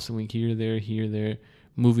jab constantly here there,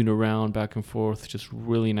 moving around back and forth, just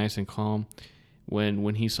really nice and calm.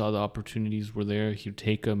 When he saw the opportunities were there, he'd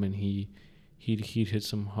take them and he'd hit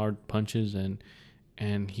some hard punches and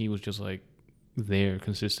he was just like there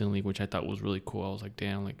consistently, which I thought was really cool. I was like,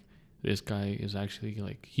 damn, like this guy is actually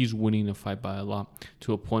like he's winning the fight by a lot,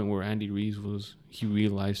 to a point where Andy Reid he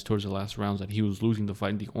realized towards the last rounds that he was losing the fight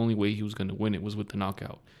and the only way he was going to win it was with the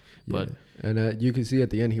knockout. But and you can see at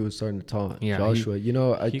the end he was starting to taunt Joshua. You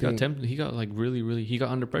know, I think got tempted. He got like really he got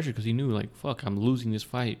under pressure because he knew like, fuck, I'm losing this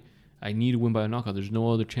fight. I need to win by a knockout. There's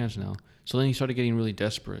no other chance now. So then he started getting really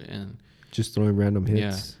desperate and just throwing random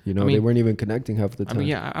hits. Yeah. You know, they weren't even connecting half the time. I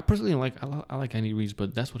mean, I personally I like Andy Reid,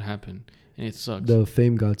 but that's what happened, and it sucks. The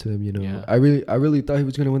fame got to him. You know, I really thought he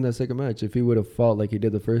was gonna win that second match if he would have fought like he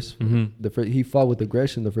did the first. He fought with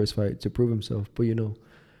aggression the first fight to prove himself. But you know,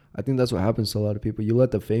 I think that's what happens to a lot of people. You let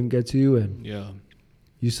the fame get to you, and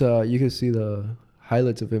you could see the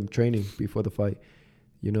highlights of him training before the fight.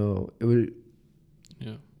 You know,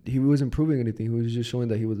 he wasn't proving anything. He was just showing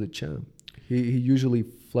that he was a champ. He usually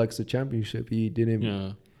flexed the championship. He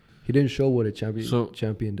didn't show what a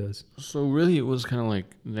champion does. So really, it was kind of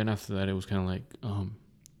like. Then after that, it was kind of like,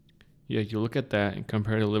 you look at that and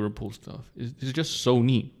compare to Liverpool stuff. It's just so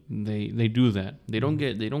neat. They do that. They don't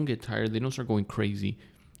get tired. They don't start going crazy.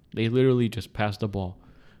 They literally just pass the ball,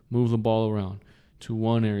 move the ball around to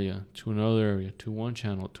one area, to another area, to one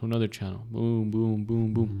channel, to another channel. Boom, boom,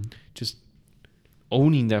 boom, boom. Just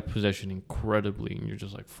owning that possession incredibly, and you're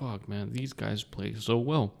just like, fuck, man, these guys play so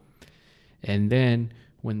well. And then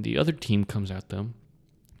when the other team comes at them,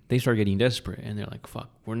 they start getting desperate, and they're like, fuck,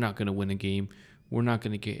 we're not going to win a game. We're not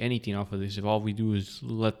going to get anything off of this if all we do is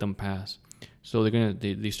let them pass. So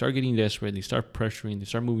they start getting desperate, they start pressuring, they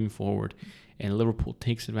start moving forward, and Liverpool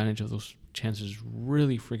takes advantage of those chances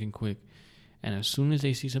really freaking quick. And as soon as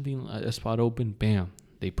they see something, a spot open, bam,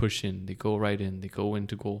 they push in, they go right in, they go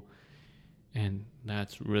into goal. And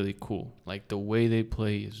that's really cool. Like, the way they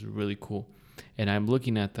play is really cool. And I'm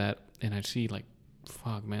looking at that, and I see, like,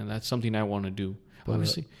 fuck, man, that's something I want to do. But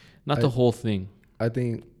obviously, not the whole thing. I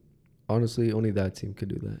think, honestly, only that team could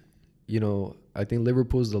do that. You know, I think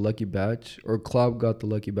Liverpool's the lucky batch, or Klopp got the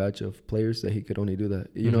lucky batch of players that he could only do that.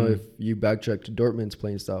 You know, if you backtrack to Dortmund's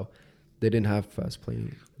playing style, they didn't have fast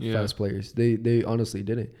players. They honestly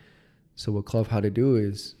didn't. So what Klopp had to do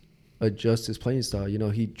is adjust his playing style. You know,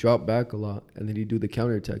 he dropped back a lot, and then he'd do the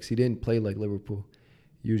counterattacks. He didn't play like Liverpool.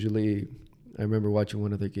 Usually, I remember watching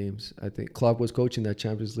one of their games. I think Klopp was coaching that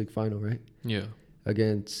Champions League final, right? Yeah.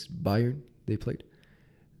 Against Bayern, they played.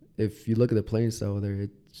 If you look at the playing style there, it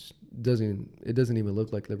doesn't even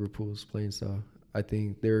look like Liverpool's playing style. I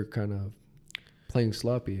think they're kind of playing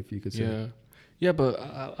sloppy, if you could say. Yeah. Yeah, but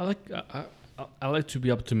I like to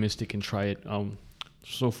be optimistic and try it.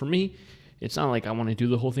 So for me, it's not like I want to do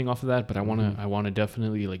the whole thing off of that, but I want to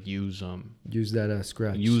definitely like use that as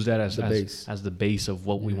scratch. Use that as the base. As the base of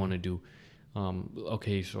what we want to do.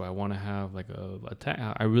 Okay, so I want to have like a attack.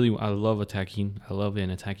 I love attacking. I love an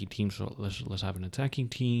attacking team. So let's have an attacking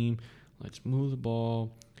team. Let's move the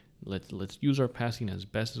ball. Let's use our passing as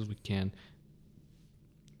best as we can.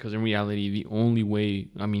 Because in reality,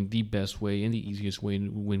 the best way and the easiest way to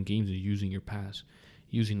win games is using your pass,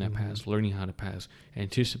 using that pass, learning how to pass,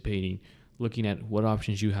 anticipating, looking at what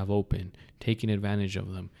options you have open, taking advantage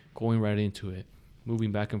of them, going right into it,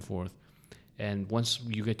 moving back and forth. And once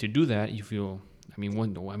you get to do that, you feel,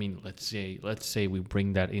 let's say we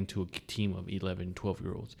bring that into a team of 11,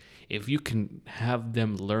 12-year-olds. If you can have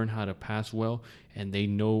them learn how to pass well and they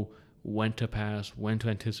know when to pass, when to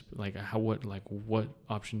anticipate, what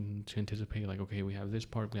option to anticipate, like, okay, we have this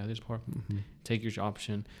part, take your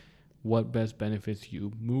option, what best benefits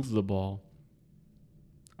you, move the ball.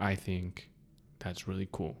 I think that's really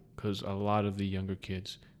cool because a lot of the younger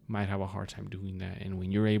kids might have a hard time doing that, and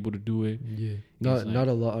when you're able to do it, not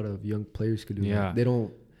a lot of young players could do that. They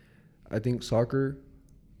don't. I think soccer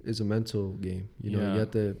is a mental game. You know, you have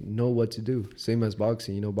to know what to do. Same as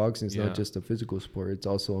boxing. You know, boxing is not just a physical sport; it's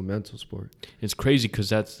also a mental sport. It's crazy because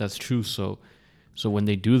that's true. So when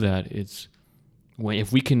they do that,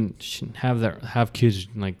 if we can have kids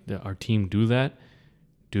like our team do that,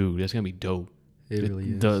 dude, that's gonna be dope. It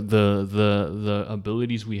really is. The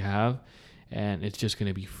abilities we have, and it's just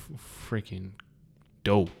gonna be freaking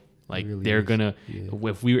dope. Like really they're gonna,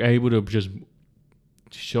 if we're able to just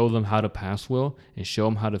show them how to pass well and show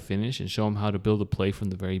them how to finish and show them how to build a play from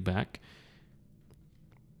the very back,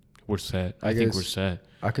 we're set. I think we're set.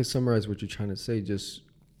 I could summarize what you're trying to say. Just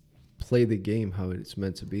play the game how it's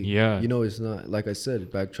meant to be. Yeah. You know, it's not, like I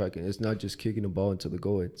said, backtracking. It's not just kicking the ball into the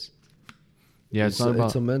goal. It's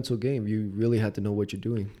a mental game. You really have to know what you're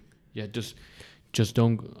doing. Yeah, just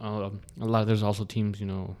don't. There's also teams, you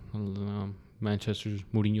know,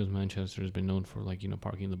 Mourinho's Manchester has been known for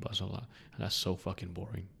parking the bus a lot. And that's so fucking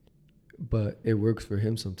boring. But it works for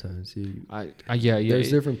him sometimes. There's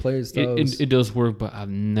different playing styles. It does work, but I've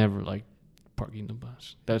never liked parking the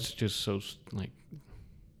bus. That's just so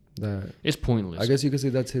it's pointless. I guess you could say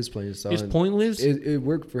that's his playing style. It's pointless. It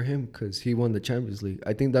worked for him because he won the Champions League.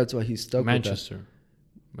 I think that's why he stuck with that.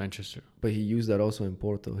 Manchester. But he used that also in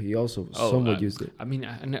Porto. He also somewhat used it. I mean,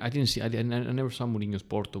 I didn't see. I never saw Mourinho's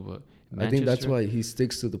Porto, but Manchester, I think that's why he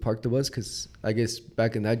sticks to the park the bus because I guess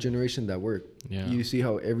back in that generation that worked. Yeah. You see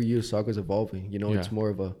how every year soccer's evolving. You know, it's more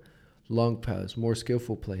of a long pass, more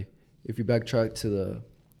skillful play. If you backtrack to the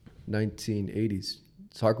 1980s,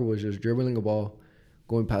 soccer was just dribbling a ball,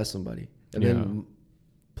 going past somebody, and then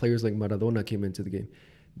players like Maradona came into the game.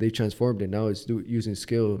 They transformed it. Now it's using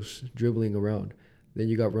skills, dribbling around. Then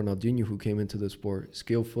you got Ronaldinho who came into the sport,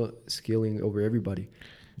 skilling over everybody,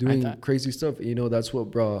 doing crazy stuff. You know, that's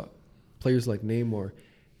what brought players like Neymar,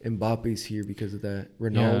 Mbappe's here because of that.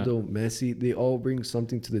 Ronaldo, Messi, they all bring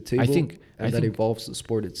something to the table. That evolves the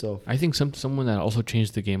sport itself. I think someone that also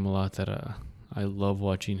changed the game a lot that I love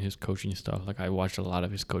watching his coaching stuff. Like I watched a lot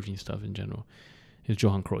of his coaching stuff in general. Is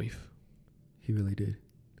Johan Cruyff. He really did.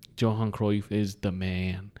 Johan Cruyff is the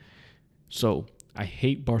man. So I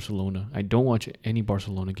hate Barcelona. I don't watch any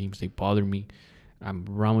Barcelona games. They bother me. I'm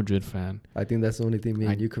a Real Madrid fan. I think that's the only thing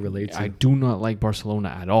you can relate to. I do not like Barcelona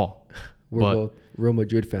at all. We're both Real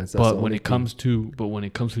Madrid fans. But when it comes to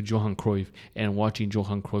Johan Cruyff and watching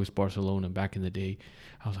Johan Cruyff's Barcelona back in the day,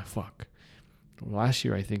 I was like, fuck. Last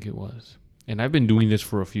year I think it was, and I've been doing this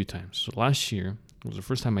for a few times. So last year was the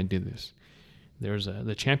first time I did this. There's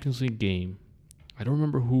the Champions League game. I don't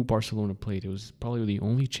remember who Barcelona played. It was probably the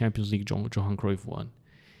only Champions League Johan Cruyff won.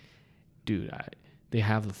 Dude, they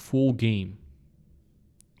have the full game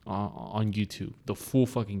on YouTube. The full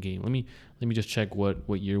fucking game. Let me just check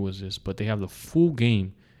what year was this. But they have the full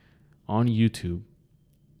game on YouTube.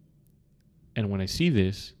 And when I see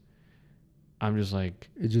this, I'm just like...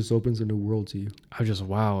 It just opens a new world to you. I'm just,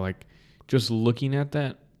 wow. Like, just looking at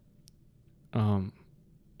that,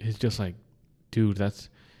 it's just like, dude, that's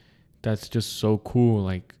just so cool.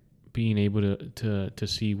 Like being able to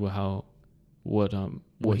see what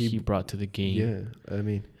he brought to the game. Yeah, I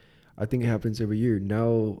mean, I think it happens every year.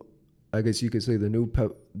 Now, I guess you could say the new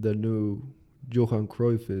Johan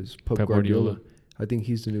Cruyff is Pep Guardiola. I think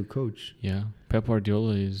he's the new coach. Yeah, Pep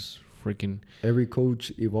Guardiola is freaking. Every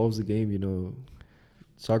coach evolves the game. You know,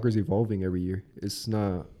 soccer's evolving every year. It's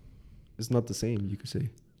not the same. You could say.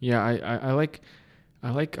 Yeah, I like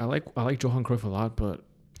Johan Cruyff a lot, but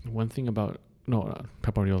one thing about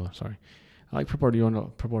Pep Guardiola. Sorry, I like Pep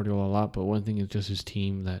Guardiola a lot, but one thing is just his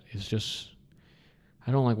team that is just.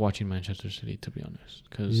 I don't like watching Manchester City, to be honest,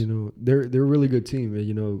 because you know they're a really good team. And,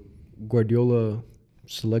 you know, Guardiola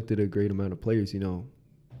selected a great amount of players. You know,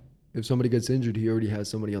 if somebody gets injured, he already has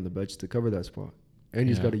somebody on the bench to cover that spot, and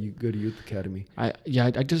he's got a good youth academy. I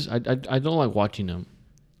don't like watching them.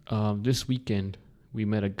 This weekend we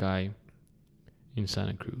met a guy in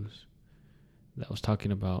Santa Cruz that was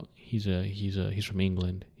talking about he's from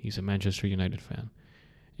England. He's a Manchester United fan,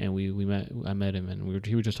 and I met him, and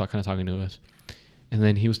he was just kind of talking to us, and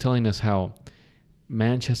then he was telling us how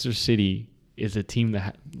Manchester City is a team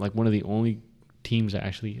that like one of the only teams that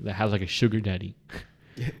has like a sugar daddy.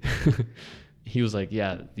 He was like,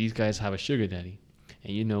 yeah, these guys have a sugar daddy,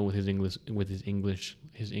 and you know, with his English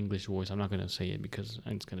voice, I'm not gonna say it because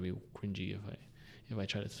it's gonna be cringy if I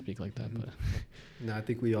try to speak like that. But no, I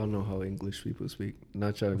think we all know how English people speak.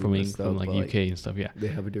 Not trying to be from like UK and stuff. Yeah, they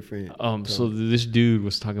have a different. So this dude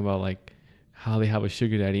was talking about like how they have a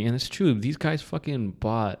sugar daddy, and it's true. These guys fucking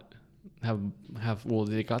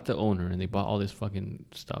they got the owner and they bought all this fucking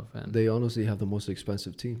stuff, and they honestly have the most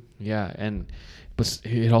expensive team. Yeah, but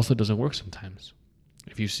it also doesn't work sometimes.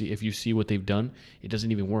 If you see what they've done, it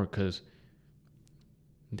doesn't even work because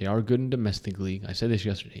they are good in domestic league. I said this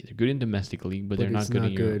yesterday. They're good in domestic league, but they're not good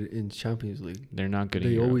in Europe. In Champions League. They're not good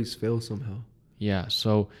in Europe. They always fail somehow. Yeah,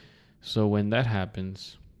 so when that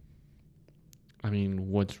happens, I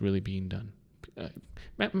mean, what's really being done?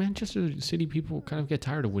 Manchester City people kind of get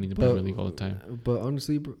tired of winning the Premier League all the time. But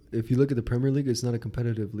honestly, bro, if you look at the Premier League, it's not a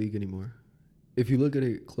competitive league anymore. If you look at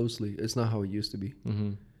it closely, it's not how it used to be.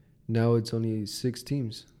 Mm-hmm. Now it's only 6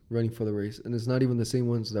 teams running for the race, and it's not even the same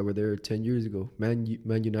ones that were there 10 years ago. Man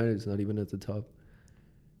United is not even at the top,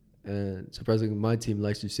 and surprisingly, my team,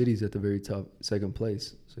 Leicester City, is at the very top, 2nd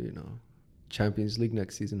place. So you know, Champions League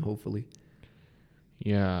next season, hopefully.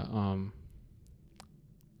 Yeah.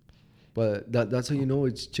 But that's how you know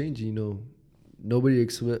it's changing. You know, nobody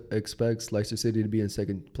expects Leicester City to be in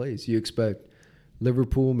 2nd place. You expect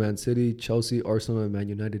Liverpool, Man City, Chelsea, Arsenal, and Man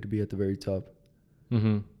United to be at the very top.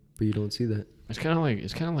 Mm-hmm. But you don't see that. It's kind of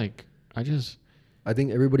like I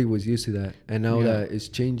think everybody was used to that, and now that it's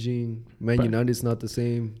changing. Man United's not the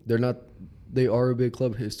same. They are a big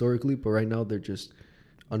club historically, but right now they're just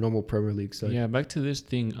a normal Premier League side. Yeah, back to this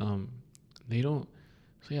thing. They don't.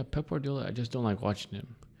 So yeah, Pep Guardiola, I just don't like watching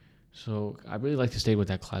him. So I really like to stay with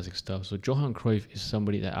that classic stuff. So Johan Cruyff is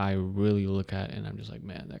somebody that I really look at, and I'm just like,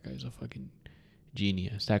 man, that guy's a fucking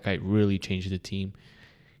genius. That guy really changed the team.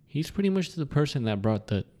 He's pretty much the person that brought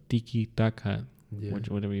the tiki-taka,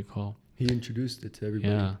 whatever you call. He introduced it to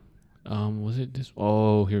everybody. Yeah. Was it this?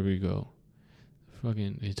 Oh, here we go.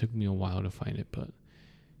 Fucking, it took me a while to find it, but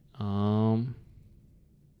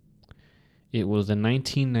it was the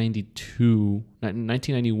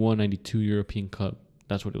 1991-92 European Cup.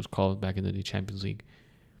 That's what it was called back in the Champions League.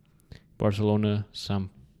 Barcelona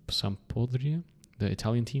Sampdoria, the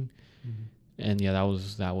Italian team. Mm-hmm. And yeah, that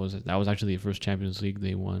was actually the first Champions League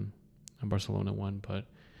they won, and Barcelona won. But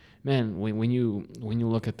man, when you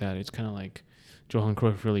look at that, it's kind of like Johan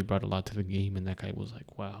Cruyff really brought a lot to the game, and that guy was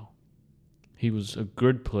like, wow, he was a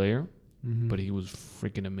good player, but he was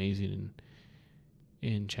freaking amazing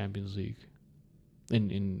in Champions League,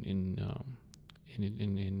 in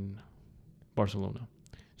Barcelona.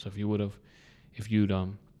 So if you'd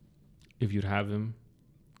have him.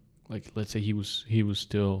 Like, let's say he was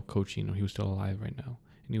still coaching, or he was still alive right now,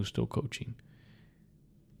 and he was still coaching.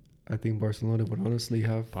 I think Barcelona would honestly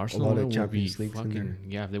have a lot of Champions Leagues in there.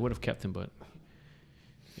 Yeah, they would have kept him, but.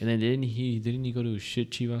 And then didn't he go to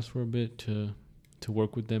shit Chivas for a bit to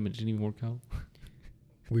work with them? It didn't even work out.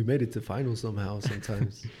 We made it to finals somehow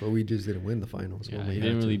sometimes, but we just didn't win the finals. Yeah, he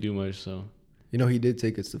didn't really do much. So. You know, he did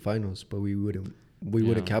take us to finals, but we wouldn't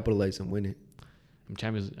capitalize and win it.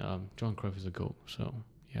 Champions. Johan Cruyff is a GOAT. So.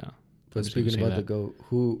 Yeah. But speaking about the GOAT,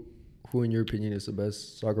 who in your opinion is the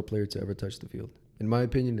best soccer player to ever touch the field? In my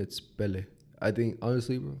opinion, it's Pelé. I think,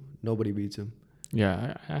 honestly, bro, nobody beats him.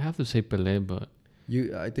 Yeah, I have to say Pelé, but...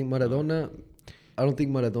 I think Maradona... I don't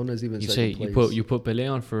think Maradona is even second place. You put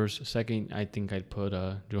Pelé on first. Second, I think I'd put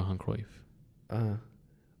Johan Cruyff. I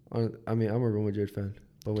mean, I'm a Real Madrid fan.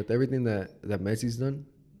 But with everything that Messi's done,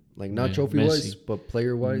 like not trophy-wise, but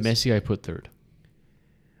player-wise... Messi, I put third.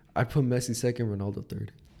 I'd put Messi second, Ronaldo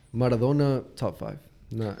third. Maradona, top 5.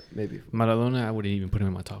 Not maybe. Maradona, I wouldn't even put him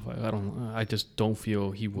in my top 5. I just don't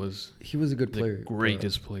feel he was a good player, the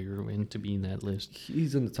greatest player to be in that list.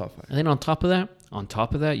 He's in the top 5. And then on top of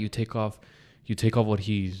that, you take off what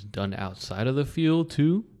he's done outside of the field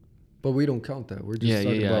too. But we don't count that. We're just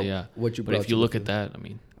talking about what you. But if you look at that, I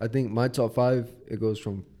mean, I think my top 5, it goes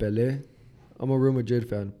from Pelé. I'm a Real Madrid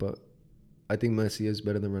fan, but I think Messi is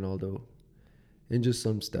better than Ronaldo in just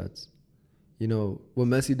some stats. You know, what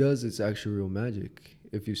Messi does is actually real magic.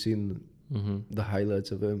 If you've seen the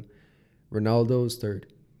highlights of him. Ronaldo is 3rd.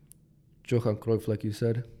 Johan Cruyff, like you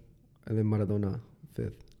said. And then Maradona,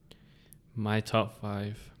 5th. My top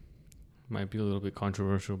 5 might be a little bit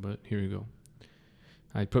controversial, but here you go.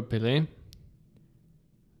 I'd put Pelé.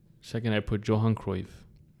 2nd, I'd put Johan Cruyff.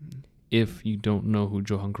 If you don't know who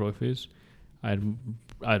Johan Cruyff is,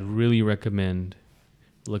 I'd really recommend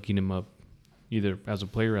looking him up, either as a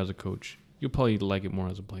player or as a coach. You'll probably like it more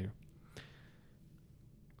as a player.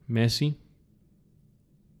 Messi.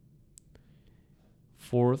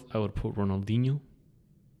 4th, I would put Ronaldinho.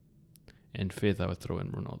 And 5th, I would throw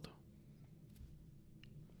in Ronaldo.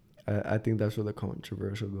 I think that's where the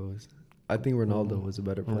controversial goes. I think Ronaldo was a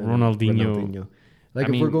better player. Ronaldinho. Like,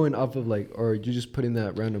 if we're going off of, like, or you just putting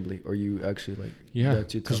that randomly, or you actually, like... Yeah,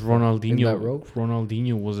 because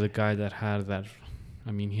Ronaldinho was a guy that had that...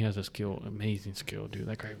 I mean, he has a skill, amazing skill, dude.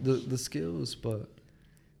 That guy... The skills, but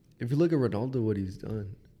if you look at Ronaldo, what he's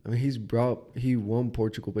done... I mean, he won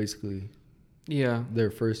Portugal, basically. Yeah. Their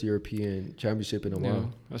first European championship in a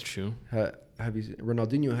while. That's true. Have you...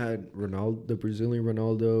 Ronaldinho had the Brazilian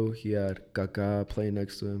Ronaldo. He had Kaká playing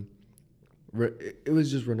next to him. It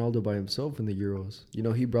was just Ronaldo by himself in the Euros. You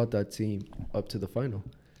know, he brought that team up to the final.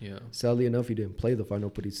 Yeah. Sadly enough, he didn't play the final,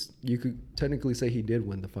 but you could technically say he did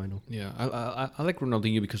win the final. Yeah, I like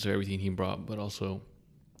Ronaldinho because of everything he brought, but also,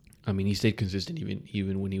 I mean, he stayed consistent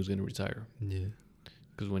even when he was going to retire. Yeah.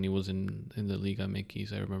 Because when he was in the Liga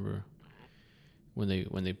MX, I remember when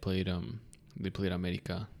they played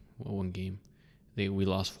America one game, we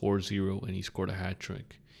lost 4-0 and he scored a hat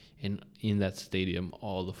trick, and in that stadium,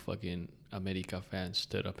 all the fucking America fans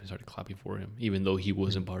stood up and started clapping for him, even though he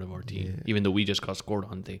wasn't part of our team. Yeah. Even though we just got scored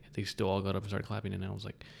on, they still all got up and started clapping. And I was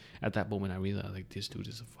like, at that moment, I realized, like, this dude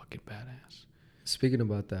is a fucking badass. Speaking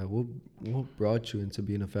about that, what brought you into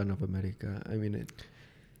being a fan of America? I mean,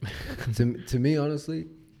 to me, honestly,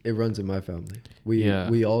 it runs in my family.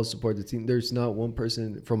 We all support the team. There's not one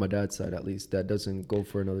person from my dad's side, at least, that doesn't go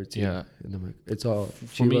for another team. Yeah, it's all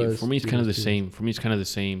for me. For me, it's kind of the same. For me, it's kind of the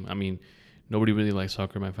same. I mean, nobody really likes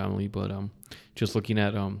soccer in my family, but just looking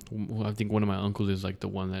at I think one of my uncles is like the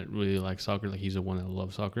one that really likes soccer. Like, he's the one that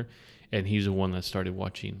loves soccer, and he's the one that started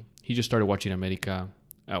watching. He just started watching America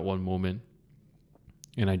at one moment,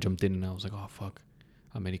 and I jumped in and I was like, oh fuck,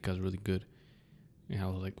 America's really good. And I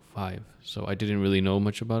was like 5, so I didn't really know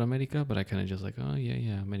much about America, but I kind of just like, oh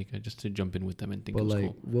yeah, America, just to jump in with them and think it was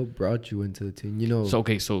cool. What brought you into the team? You know. So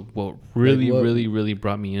what really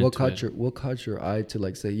brought me into what caught your eye to,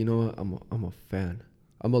 like, say, you know what, I'm a fan.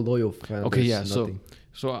 I'm a loyal fan. Okay, yeah.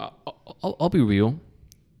 So I'll be real.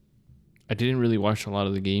 I didn't really watch a lot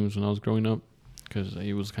of the games when I was growing up because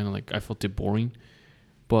it was kind of like I felt it boring,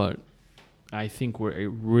 but I think where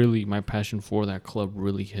my passion for that club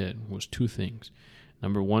really hit was 2 things.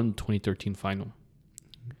 Number 1, 2013 final.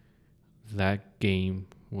 That game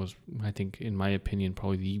was, I think, in my opinion,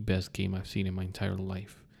 probably the best game I've seen in my entire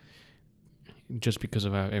life. Just because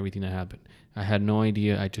of everything that happened. I had no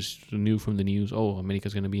idea. I just knew from the news,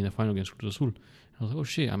 America's going to be in the final against Cruz Azul. I was like, oh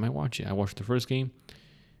shit, I might watch it. I watched the first game.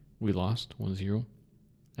 We lost 1-0.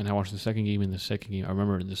 And I watched the second game. And the second game, I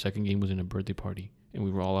remember the second game was in a birthday party. And we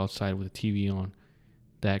were all outside with the TV on.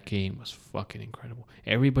 That game was fucking incredible.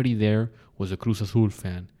 Everybody there was a Cruz Azul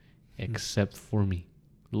fan, except for me.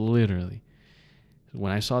 Literally.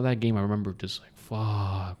 When I saw that game, I remember just like,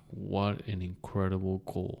 fuck, what an incredible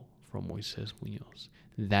goal from Moises Munoz.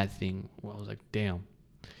 That thing, I was like, damn.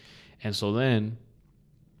 And so then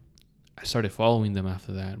I started following them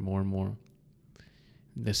after that more and more.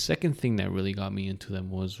 The second thing that really got me into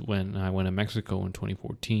them was when I went to Mexico in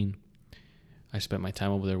 2014. I spent my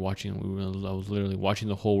time over there watching. I was literally watching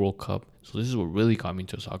the whole World Cup. So this is what really got me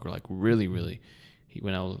into soccer. Like, really, really.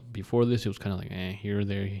 When I was before this, it was kind of like here and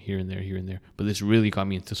there, here and there, here and there. But this really got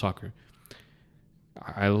me into soccer.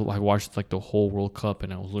 I watched like the whole World Cup,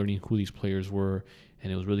 and I was learning who these players were,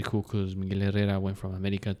 and it was really cool because Miguel Herrera went from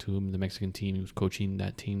America to the Mexican team. He was coaching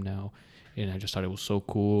that team now, and I just thought it was so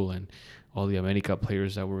cool, and all the America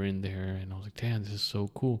players that were in there, and I was like, damn, this is so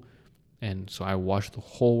cool. And so I watched the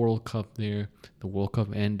whole World Cup there. The World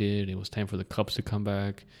Cup ended. It was time for the cups to come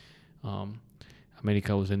back.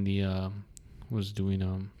 America was in the was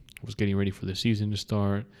doing was getting ready for the season to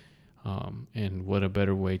start. And what a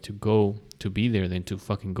better way to go to be there than to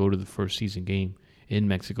fucking go to the first season game in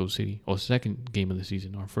Mexico City, or second game of the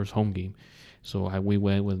season, our first home game. So we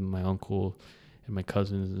went with my uncle and my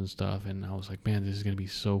cousins and stuff, and I was like, man, this is gonna be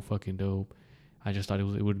so fucking dope. I just thought it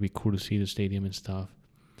would be cool to see the stadium and stuff.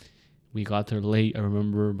 We got there late, I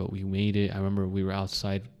remember, but we made it. I remember we were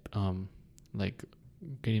outside, like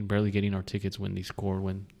barely getting our tickets when they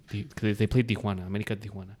scored, because they played Tijuana, America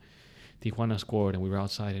Tijuana. Tijuana scored, and we were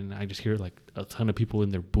outside, and I just hear like a ton of people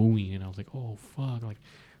in there booing, and I was like, oh fuck, like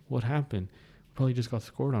what happened? Probably just got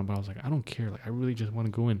scored on, but I was like, I don't care, like I really just want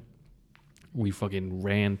to go in. We fucking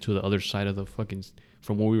ran to the other side of the fucking,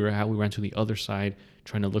 from where we were at, we ran to the other side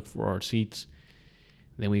trying to look for our seats.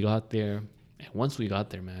 Then we got there, and once we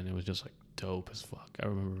got there, man, it was just like dope as fuck. I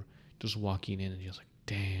remember just walking in and just like,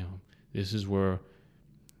 damn, this is where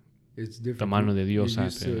it's different. The mano de Dios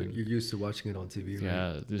happened. You're used to watching it on TV, right?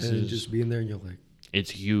 Yeah, this and is just being there, and you're like,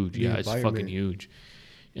 it's huge. Yeah, it's fucking huge.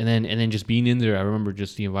 And then just being in there, I remember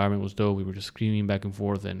just the environment was dope. We were just screaming back and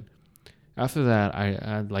forth, and after that,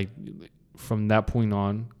 I like, from that point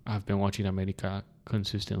on, I've been watching America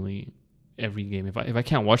consistently every game. If I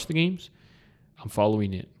can't watch the games, I'm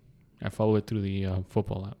following it. I follow it through the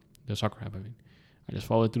football app, the soccer app. I mean, I just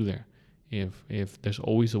follow it through there. If there's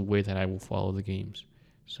always a way that I will follow the games.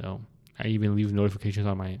 So I even leave notifications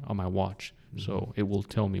on my watch, so it will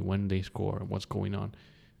tell me when they score and what's going on.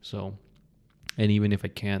 So, and even if I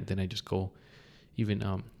can't, then I just go.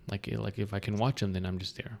 Even like if I can watch them, then I'm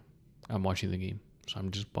just there. I'm watching the game, so I'm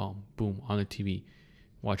just boom on the TV,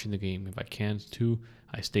 watching the game. If I can too,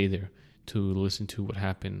 I stay there to listen to what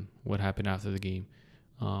happened after the game,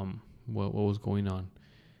 what was going on,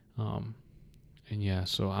 and yeah.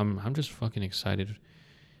 So I'm just fucking excited,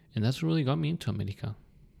 and that's what really got me into America.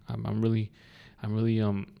 I'm really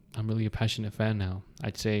a passionate fan now.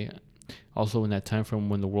 I'd say also in that time from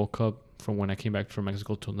when the World Cup, from when I came back from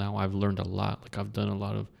Mexico till now, I've learned a lot. Like I've done a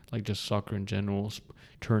lot of like just soccer in general,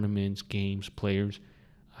 tournaments, games, players.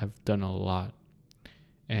 I've done a lot,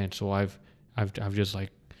 and so I've just like,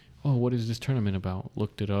 oh, what is this tournament about?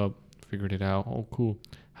 Looked it up, figured it out. Oh, cool.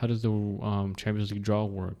 How does the Champions League draw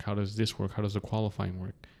work? How does this work? How does the qualifying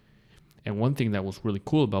work? And one thing that was really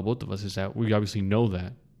cool about both of us is that we obviously know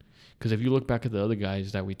that. Because if you look back at the other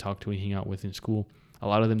guys that we talked to and hang out with in school, a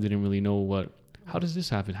lot of them didn't really know how does this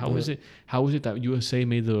happen? How is it that USA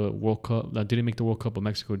made the World Cup, that didn't make the World Cup, but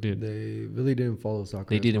Mexico did? They really didn't follow soccer.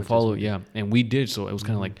 They didn't follow it, yeah. And we did, so it was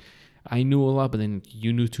kind of like, I knew a lot, but then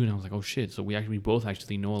you knew too, and I was like, oh shit. So we both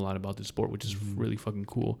actually know a lot about this sport, which is really fucking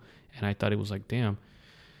cool. And I thought it was like, damn,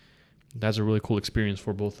 that's a really cool experience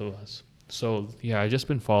for both of us. So yeah, I've just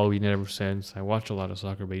been following it ever since. I watch a lot of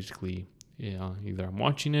soccer basically. Yeah, either I'm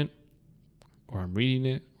watching it, or I'm reading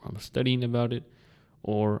it, or I'm studying about it,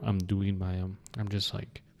 or I'm doing I'm just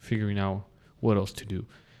like figuring out what else to do.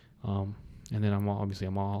 And then I'm also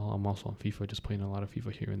on FIFA, just playing a lot of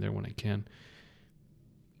FIFA here and there when I can.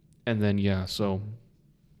 And then yeah, so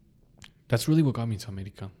that's really what got me to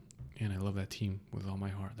America, and I love that team with all my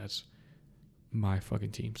heart. That's my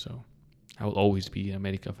fucking team. So I will always be an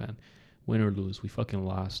America fan, win or lose. We fucking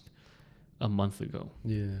lost a month ago.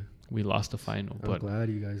 Yeah. We lost the final, I'm glad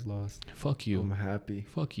you guys lost. Fuck you. I'm happy.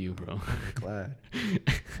 Fuck you, bro. I'm glad.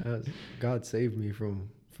 God saved me from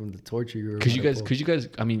the torture you were. Because you guys.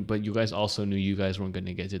 I mean, but you guys also knew you guys weren't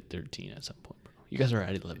gonna get to 13 at some point, bro. You guys are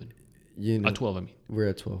at 11. At 12, I mean. We're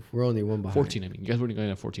at 12. We're only one behind. 14, I mean. You guys wouldn't get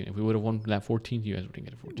at 14. If we would have won that 14, you guys wouldn't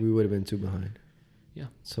get a 14. We would have been 2 behind. Yeah.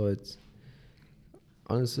 So it's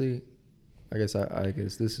honestly, I guess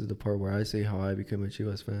this is the part where I say how I became a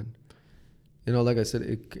Chivas fan. You know, like I said,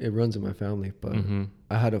 it runs in my family, but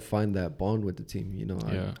I had to find that bond with the team. You know,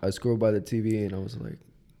 I scrolled by the TV and I was like,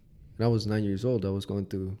 and I was 9 years old. I was going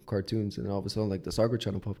through cartoons and all of a sudden, like the soccer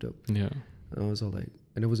channel popped up. Yeah. And I was all like,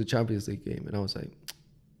 and it was a Champions League game. And I was like,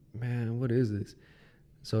 man, what is this?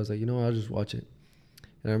 So I was like, you know, I'll just watch it.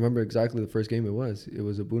 And I remember exactly the first game it was. It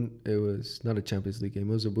was not a Champions League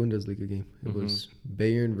game. It was a Bundesliga game. It was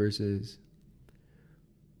Bayern versus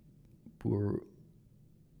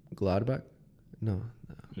Gladbach. No.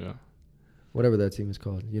 Yeah. Whatever that team is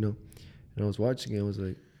called, you know. And I was watching it. I was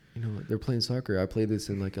like, you know, they're playing soccer. I played this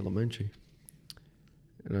in like elementary.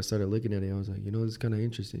 And I started looking at it. I was like, you know, this is kind of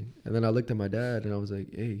interesting. And then I looked at my dad and I was like,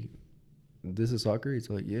 hey, this is soccer? He's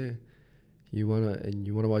like, yeah. You wanna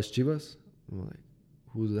watch Chivas? I'm like,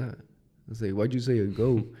 who's that? I was like, why'd you say a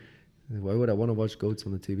goat? Why would I want to watch goats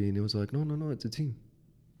on the TV? And it was like, no, it's a team.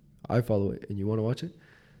 I follow it. And you want to watch it?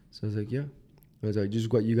 So I was like, yeah. I was like,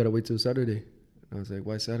 you got to wait till Saturday. I was like,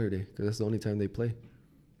 why Saturday? Because that's the only time they play.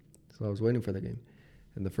 So I was waiting for the game.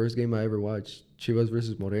 And the first game I ever watched, Chivas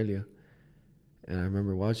versus Morelia. And I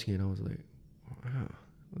remember watching it, and I was like, wow.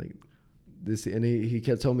 Like, this. And he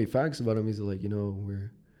kept telling me facts about him. He's like,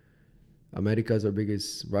 America's our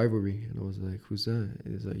biggest rivalry. And I was like, who's that?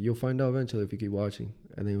 And he's like, you'll find out eventually if you keep watching.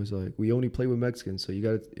 And then he was like, we only play with Mexicans. So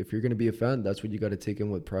if you're going to be a fan, that's what you got to take in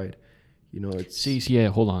with pride. See, yeah,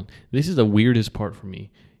 hold on. This is the weirdest part for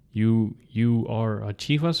me. You are a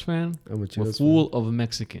Chivas fan. I'm a Chivas We're full of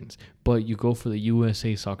Mexicans, but you go for the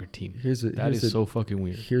USA soccer team. That is so fucking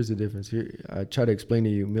weird. Here's the difference. Here, I try to explain to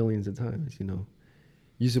you millions of times.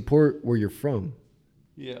 You support where you're from.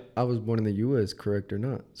 Yeah. I was born in the U.S., correct or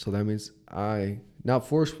not? So that means not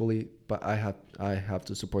forcefully, but I have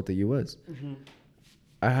to support the U.S. Mm-hmm.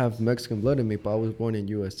 I have Mexican blood in me, but I was born in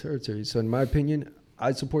U.S. territory. So in my opinion,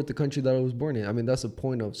 I support the country that I was born in. I mean, that's the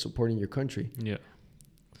point of supporting your country. Yeah.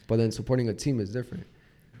 But then supporting a team is different.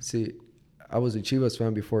 See, I was a Chivas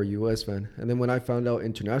fan before a U.S. fan. And then when I found out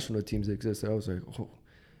international teams existed, I was like, oh,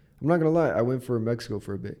 I'm not going to lie. I went for Mexico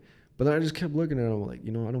for a bit. But then I just kept looking at it. I'm like,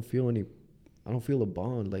 I don't feel a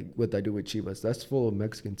bond like what I do with Chivas. That's full of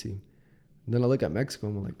Mexican team. And then I look at Mexico.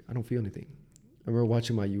 I'm like, I don't feel anything. I remember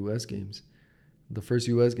watching my U.S. games, the first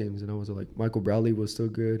U.S. games. And I was like, Michael Bradley was still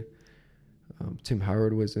good. Tim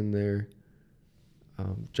Howard was in there.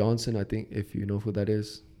 Johnson, I think, if you know who that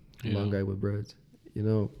is. Yeah. Long guy with breads,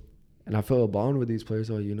 and I felt a bond with these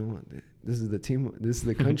players. Oh, you know what? This is the team. This is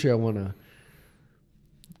the country I want to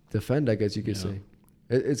defend, I guess you could say.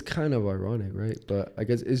 It's kind of ironic, right? But I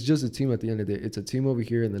guess it's just a team at the end of the day. It's a team over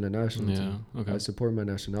here and then a national team. Okay. I support my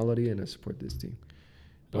nationality and I support this team.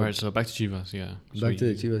 All right, so back to Chivas, yeah. Back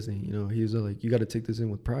to the Chivas thing. He was like, you got to take this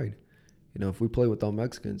in with pride. If we play with all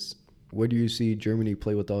Mexicans, where do you see Germany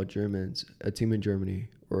play with all Germans? A team in Germany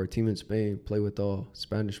or a team in Spain play with all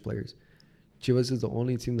Spanish players. Chivas is the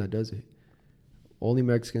only team that does it. Only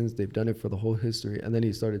Mexicans, they've done it for the whole history. And then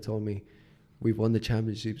he started telling me, we've won the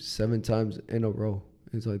championship 7 times in a row.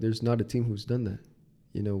 He's like, there's not a team who's done that.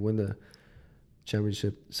 Win the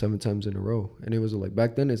championship 7 times in a row. And it was like,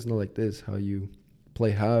 back then it's not like this, how you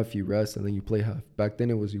play half, you rest, and then you play half. Back then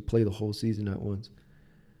it was you play the whole season at once.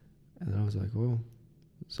 And I was like, well.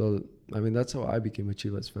 So, I mean, that's how I became a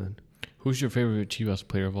Chivas fan. Who's your favorite Chivas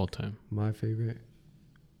player of all time? My favorite?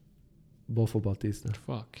 Bofo Bautista.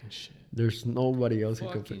 Fucking shit. There's nobody else who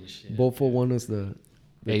can play. Bofo won us the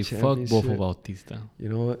fuck Bofo Bautista. You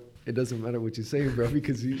know what? It doesn't matter what you say, bro,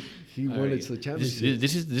 because he won us the championship.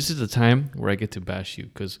 This is the time where I get to bash you,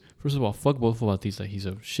 because first of all, fuck Bofo Bautista. He's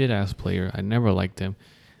a shit ass player. I never liked him.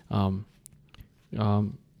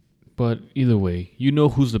 But either way,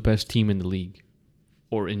 who's the best team in the league.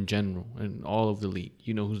 Or in general, in all of the league,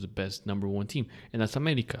 who's the best number 1 team, and that's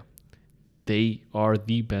America. They are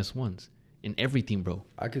the best ones in everything, bro.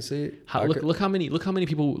 I could say it. Look how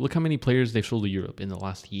many players they've sold to Europe in the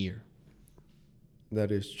last year.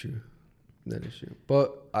 That is true.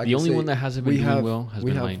 But the only one that hasn't been doing well has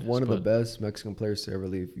been Linus. We have one of the best Mexican players to ever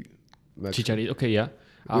leave Mexico. Chicharito. Okay, yeah.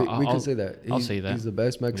 We can say that. I'll say that. He's the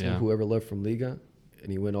best Mexican who ever left from Liga.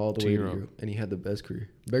 And he went all the way to Europe, and he had the best career.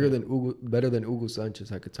 Better than Hugo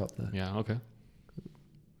Sanchez. I could top that. Yeah, okay.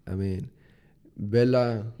 I mean,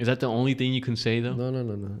 Vela. Is that the only thing you can say, though? No.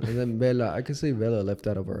 And then Vela. I could say Vela left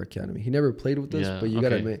out of our academy. He never played with us, but you got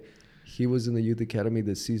to admit, he was in the youth academy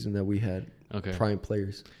this season that we had prime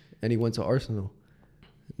players. And he went to Arsenal.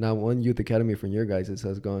 Now, one youth academy from your guys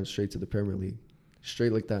has gone straight to the Premier League.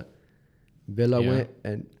 Straight like that. Vela went,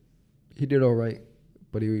 and he did all right.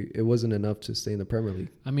 But it wasn't enough to stay in the Premier League.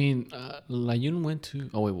 I mean, Layun went to...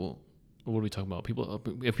 Oh, wait, well, what are we talking about?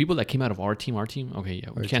 People that came out of our team, okay, yeah,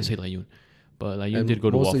 we can't say Layun. But Layun did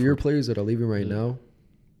go to Watford. Most of your players that are leaving right now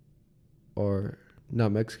are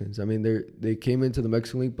not Mexicans. I mean, they came into the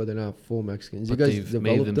Mexican League, but they're not full Mexicans. But you guys they've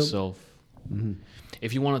made themselves... Mm-hmm.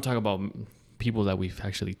 If you want to talk about people that we've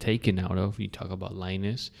actually taken out of, you talk about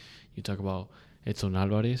Linus, you talk about Edson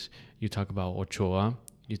Alvarez, you talk about Ochoa,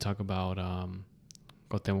 you talk about...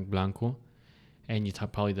 Cuauhtémoc Blanco, and you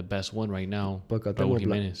talk probably the best one right now, but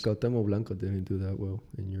Cuauhtémoc Blanco didn't do that well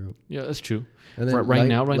in Europe. Yeah, that's true. And then right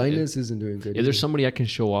now, Linus isn't doing good. If there's somebody I can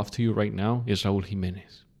show off to you right now, it's Raúl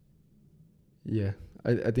Jiménez. Yeah,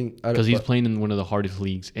 I think... Because he's playing in one of the hardest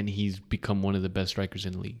leagues, and he's become one of the best strikers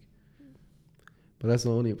in the league. But that's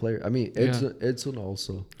the only player. I mean, Edson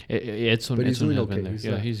also. Edson, but he's doing okay.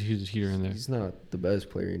 He's here and there. He's not the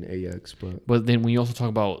best player in Ajax, but... But then we also talk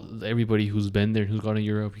about everybody who's been there, who's gone to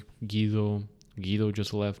Europe. Guido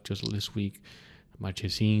just left just this week.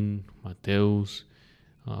 Marchesín, Mateus.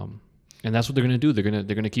 And that's what they're going to do.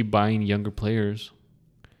 They're gonna keep buying younger players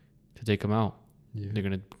to take them out. Yeah. They're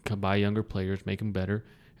going to buy younger players, make them better,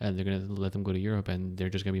 and they're going to let them go to Europe, and they're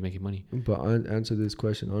just going to be making money. But answer this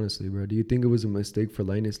question honestly, bro. Do you think it was a mistake for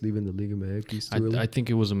Linus leaving the Liga MX too early? I think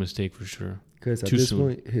it was a mistake for sure. Because at this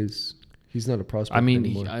point, he's not a prospect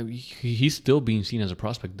anymore. He's still being seen as a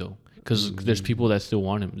prospect, though. Because there's people that still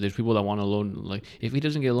want him. There's people that want to loan. Like, if he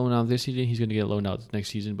doesn't get loaned out this season, he's going to get loaned out next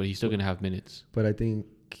season, but he's still going to have minutes. But I think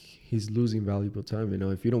he's losing valuable time. You know,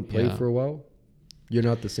 if you don't play for a while, you're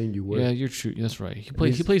not the same you were. Yeah, you're true. That's right. He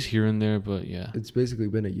plays here and there, but yeah. It's basically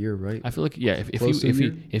been a year, right? I feel like, yeah,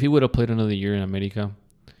 if he would have played another year in America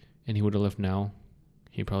and he would have left now,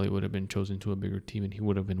 he probably would have been chosen to a bigger team and he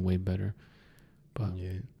would have been way better. But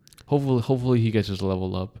yeah. Hopefully he gets his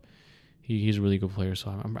level up. He's a really good player, so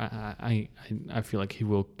I feel like he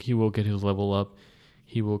will get his level up.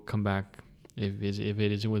 He will come back. If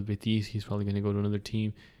it isn't with Betis, he's probably going to go to another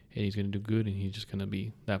team, and he's going to do good, and he's just going to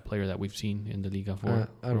be that player that we've seen in the Liga for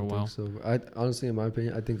a while. Think so. Honestly, in my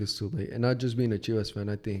opinion, I think it's too late. And not just being a Chivas fan,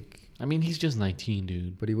 I mean, he's just 19,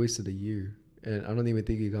 dude. But he wasted a year. And I don't even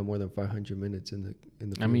think he got more than 500 minutes in the.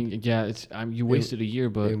 I mean, yeah, you wasted a year,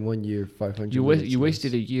 but in 1 year, 500. You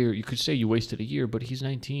wasted a year. You could say you wasted a year, but he's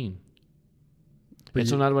 19. But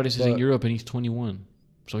Edson Alvarez is in Europe and he's 21,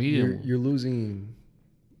 so you're losing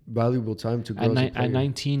valuable time to grow. At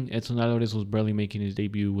 19, Edson Alvarez was barely making his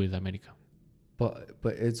debut with America. But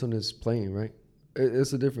Edson is playing, right?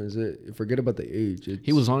 It's the difference. Forget about the age.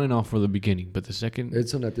 He was on and off for the beginning, but the second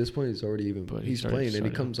Edson at this point is already even. But he's playing and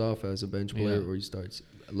he comes off as a bench player or he starts.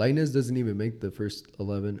 Linus doesn't even make the first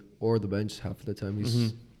 11 or the bench half of the time.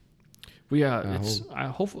 He's. But yeah,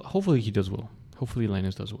 hopefully he does well. Hopefully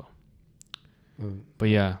Linus does well. But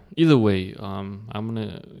yeah, either way, I'm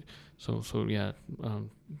gonna. So yeah,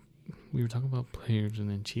 we were talking about players and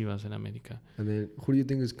then Chivas and America. And then who do you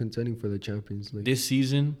think is contending for the Champions League this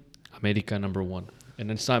season? America #1, and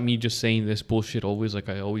it's not me just saying this bullshit always like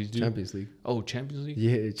I always do. Champions League. Oh, Champions League.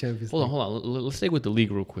 Yeah, Champions League. Hold on. Let's stay with the league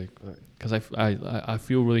real quick, because I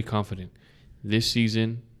feel really confident. This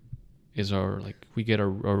season is we get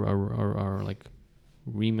our like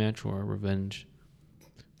rematch or our revenge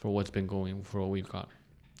for what's been going, for what we've got.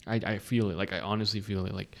 I feel it. Like, I honestly feel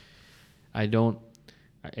it. Like, I don't...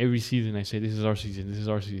 Every season I say, this is our season, this is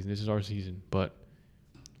our season, this is our season. But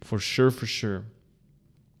for sure,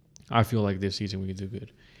 I feel like this season we can do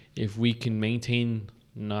good. If we can be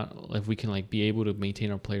able to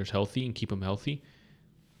maintain our players healthy and keep them healthy,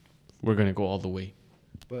 we're going to go all the way.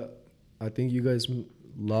 But I think you guys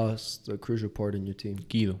lost a crucial part in your team.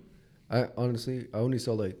 Guido. I only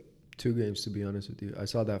saw like 2 games, to be honest with you. I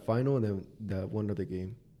saw that final and then that one other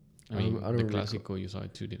game. I mean, the Clásico, you saw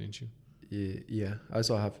it too, didn't you? Yeah, I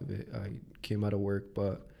saw half of it. I came out of work,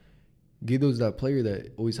 but Guido's that player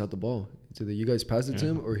that always had the ball. It's either you guys pass it to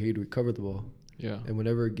him or he'd recover the ball. Yeah. And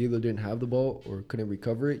whenever Guido didn't have the ball or couldn't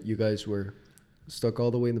recover it, you guys were stuck all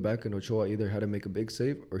the way in the back, and Ochoa either had to make a big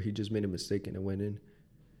save or he just made a mistake and it went in.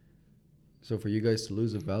 So for you guys to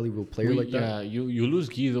lose a valuable player like that. Yeah, you lose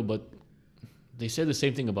Guido, but they said the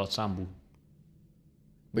same thing about Sambu.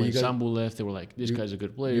 But when Sambu left, they were like, "This guy's a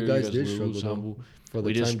good player." You guys did struggle for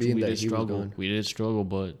the time being that he was gone. We did struggle,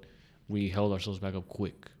 but we held ourselves back up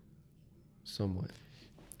quick. Somewhat.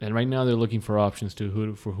 And right now they're looking for options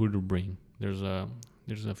for who to bring. There's a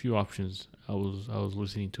few options. I was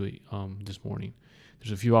listening to it this morning.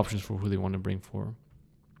 There's a few options for who they want to bring for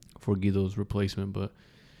Guido's replacement, but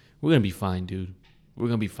we're gonna be fine, dude. We're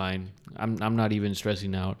gonna be fine. I'm not even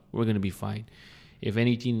stressing out. We're gonna be fine. If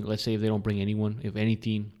anything, let's say if they don't bring anyone, if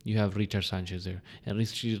anything, you have Richard Sanchez there. And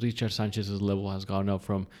Richard Sanchez's level has gone up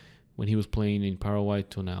from when he was playing in Paraguay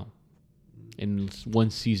to now. In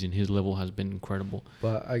one season, his level has been incredible.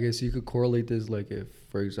 But I guess you could correlate this, like, if,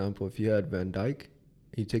 for example, if you had Van Dijk,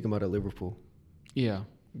 you take him out of Liverpool. Yeah.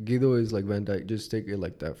 Guido is like Van Dijk. Just take it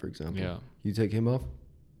like that, for example. Yeah. You take him off,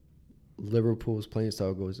 Liverpool's playing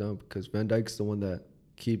style goes down because Van Dijk's the one that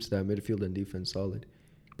keeps that midfield and defense solid.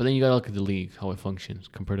 But then you gotta look at the league, how it functions.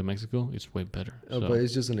 Compared to Mexico, it's way better. But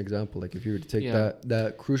it's just an example. Like, if you were to take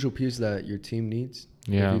that crucial piece that your team needs,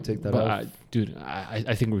 if you take that off.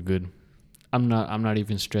 I think we're good. I'm not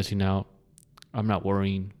even stressing out. I'm not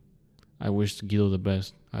worrying. I wish Guido the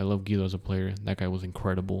best. I love Guido as a player. That guy was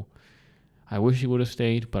incredible. I wish he would have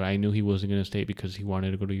stayed, but I knew he wasn't going to stay because he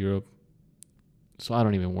wanted to go to Europe. So I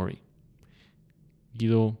don't even worry.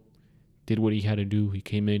 Guido did what he had to do. He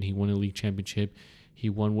came in. He won a league championship. He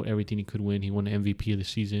won everything he could win. He won the MVP of the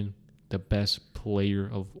season, the best player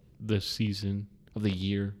of the season, of the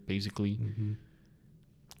year, basically. Mm-hmm.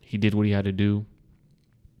 He did what he had to do.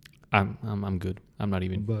 I'm good. I'm not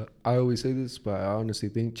even. But I always say this, but I honestly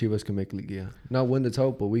think Chivas can make Liguilla. Not win the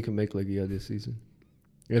title, but we can make Liguilla this season.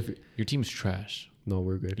 Your team's trash. No,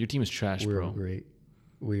 we're good. Your team is trash, we're bro. We're great.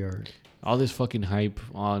 We are. All this fucking hype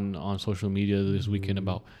on social media this weekend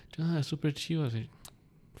about Super Chivas.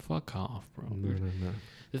 Fuck off, bro. No.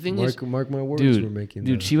 The thing mark my words. dude, we're making.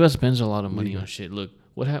 Dude, Chivas spends a lot of money on shit. Look,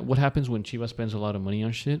 what happens when Chivas spends a lot of money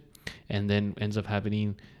on shit, and then ends up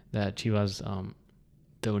happening that Chivas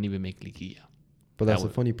don't even make Liguilla. But that's the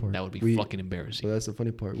funny part. That would be fucking embarrassing. But that's the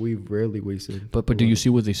funny part. We've rarely wasted. But do you see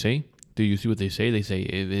what they say? Do you see what they say? They say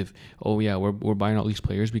if we're buying all these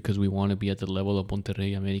players because we want to be at the level of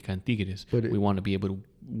Monterrey, America, and Tigres. But we want to be able to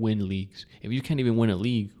win leagues. If you can't even win a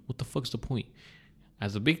league, what the fuck's the point?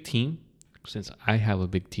 As a big team, since I have a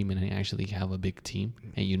big team and I actually have a big team,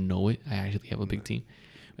 and you know it, I actually have a big team.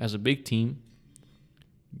 As a big team,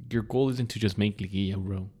 your goal isn't to just make Liguilla,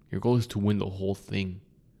 bro. Your goal is to win the whole thing.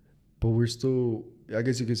 But we're still, I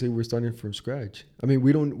guess you could say we're starting from scratch. I mean,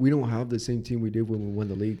 we don't have the same team we did when we won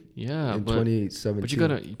the league. Yeah, in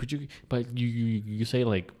 2017. But you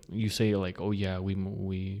say like oh yeah, we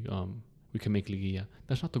can make Liguilla.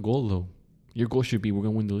 That's not the goal though. Your goal should be we're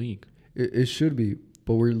gonna win the league. It should be,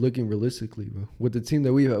 but we're looking realistically, bro. With the team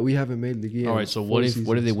that we haven't made Liguilla. All right, so what if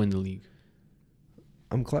they win the league?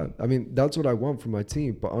 I'm glad. I mean, that's what I want for my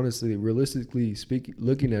team. But honestly, realistically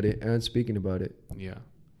looking at it and speaking about it, yeah.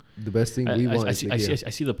 The best thing we want is Liguilla. I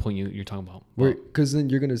see the point you're talking about. Because then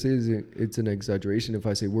you're going to say it's an exaggeration if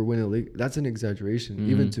I say we're winning the league. That's an exaggeration,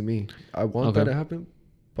 even to me. I want that to happen,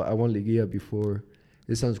 but I want Liguilla before.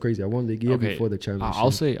 It sounds crazy. I want Liguilla before the championship.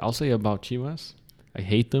 I'll say about Chivas, I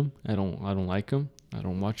hate them. I don't like them. I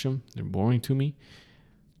don't watch them. They're boring to me.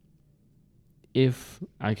 If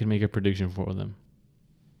I can make a prediction for them,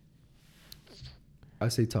 I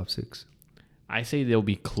say top 6. I say they'll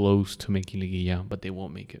be close to making Liguilla, but they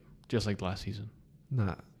won't make it. Just like last season.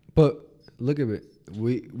 Nah. But look at it.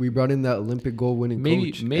 We brought in that Olympic goal winning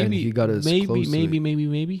coach. And he got us close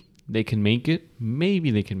maybe they can make it.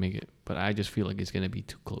 Maybe they can make it. But I just feel like it's going to be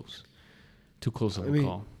too close. Too close of a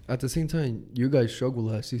call. At the same time, you guys struggled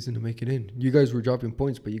last season to make it in. You guys were dropping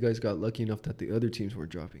points, but you guys got lucky enough that the other teams were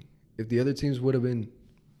dropping. If the other teams would have been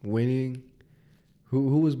winning,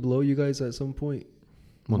 who was below you guys at some point?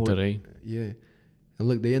 Monterrey. Yeah. And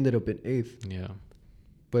look, they ended up in 8th. Yeah.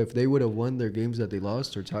 But if they would have won their games that they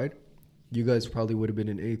lost or tied, you guys probably would have been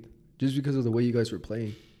in 8th. Just because of the way you guys were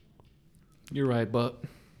playing. You're right, but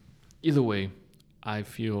either way, I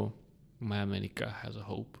feel America has a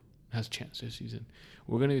hope, has a chance this season.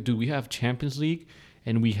 We have Champions League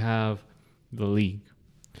and we have the league.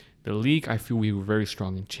 The league, I feel we were very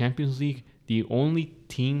strong. In Champions League, the only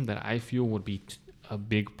team that I feel would be a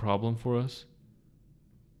big problem for us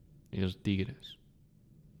is Tigres.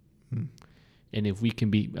 And if we can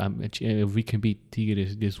beat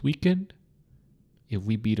Tigres this weekend, if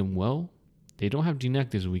we beat them well, they don't have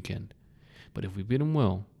Gignac this weekend, but if we beat them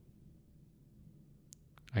well,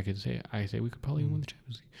 I say we could probably win the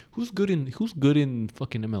Champions League. Who's good in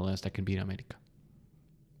fucking MLS that can beat America?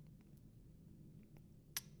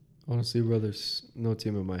 Honestly, brothers, no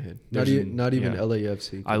team in my head. Not even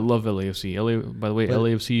LAFC. I love LAFC. By the way,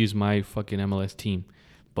 LAFC is my fucking MLS team.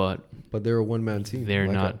 But they're a one-man team. They're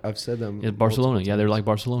not. I've said them. It's Barcelona. Yeah, they're like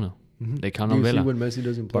Barcelona. Mm-hmm. They count on Vela. See when Messi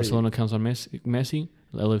doesn't play. Barcelona counts on Messi.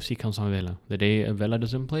 LAFC counts on Vela. The day Vela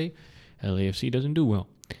doesn't play, LAFC doesn't do well,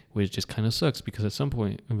 which just kind of sucks because at some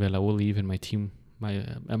point Vela will leave and my team, my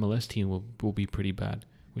MLS team will be pretty bad,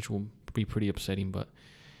 which will be pretty upsetting. But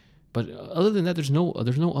other than that, there's no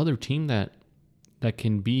other team that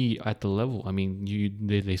can be at the level. I mean,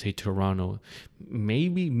 they say Toronto,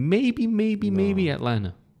 maybe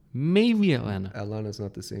Atlanta. Maybe Atlanta. Atlanta's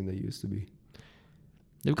not the same they used to be.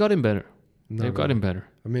 They've gotten better. Gotten better.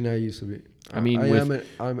 I mean, I used to be. I'm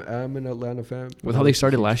an Atlanta fan. With how they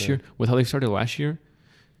started last year. I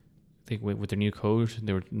think with their new coach,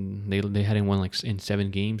 they hadn't won like in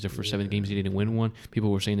 7 games. Their first 7 games, they didn't win one.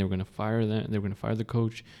 People were saying they were going to fire them. They were going to fire the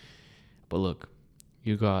coach. But look,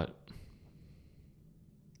 you got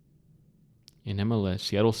in MLS,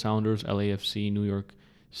 Seattle Sounders, LAFC, New York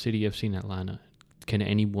City FC, and Atlanta. Can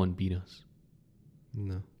anyone beat us?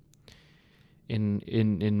 No.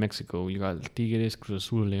 In Mexico, you got Tigres, Cruz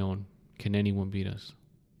Azul, León. Can anyone beat us?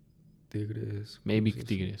 Tigres. Maybe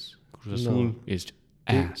Tigres. Cruz Azul is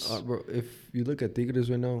ass. Bro, if you look at Tigres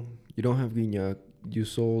right now, you don't have Gignac. You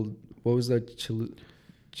sold, what was that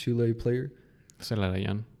Chile player?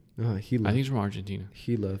 Celarayan. He left. I think he's from Argentina.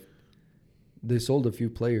 He left. They sold a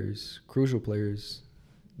few players, crucial players.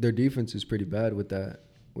 Their defense is pretty bad with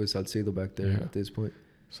Salcedo back there at this point.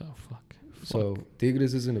 So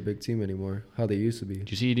Tigres isn't a big team anymore, how they used to be.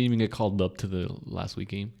 Did you see he didn't even get called up to the last week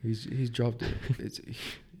game? He's dropped it.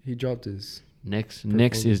 He dropped his. Next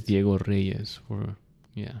is Diego Reyes for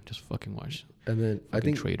Yeah, just fucking watch. And then I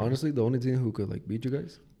think traitors. honestly the only team who could like beat you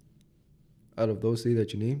guys out of those three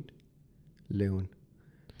that you named, Leon.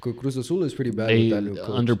 Cruz Azul is pretty bad with that new coach.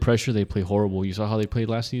 Under pressure, they play horrible. You saw how they played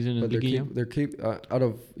last season in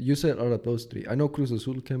Liguilla? You said out of those three. I know Cruz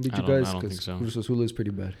Azul can beat you guys. I don't think so. Cruz Azul is pretty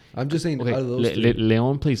bad. I'm just saying out of those three.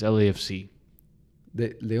 Leon plays LAFC.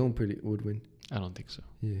 Leon would win. I don't think so.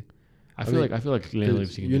 Yeah. I feel like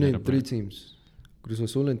LAFC can you named three teams. Cruz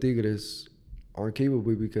Azul and Tigres aren't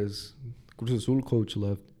capable because Cruz Azul coach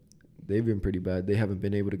left. They've been pretty bad. They haven't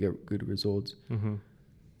been able to get good results. Mm-hmm.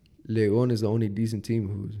 Leon is the only decent team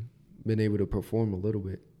who's been able to perform a little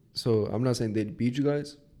bit. So I'm not saying they'd beat you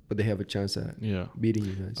guys, but they have a chance at beating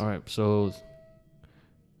you guys. All right. So,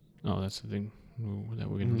 that's the thing that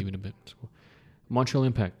we're going to leave in a bit. So, Montreal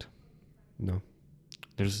Impact. No.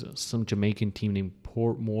 There's some Jamaican team named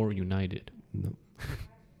Portmore United. No.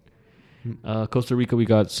 Costa Rica, we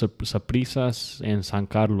got Saprissas and San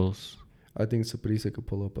Carlos. I think Saprissa could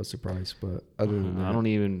pull up a surprise, but other than that, I don't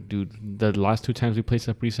even, dude. The last two times we played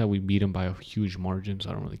Saprissa, we beat them by a huge margin,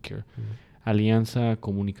 so I don't really care. Alianza,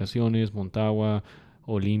 Comunicaciones, Montagua,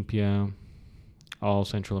 Olimpia, all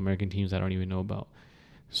Central American teams that I don't even know about.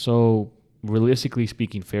 So, realistically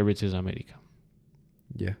speaking, favorites is America.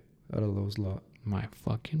 Yeah, out of those lot. My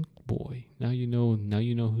fucking boy. Now you know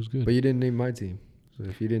who's good. But you didn't name my team. So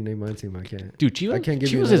if you didn't name my team, I can't. Dude, Chivas, I can't give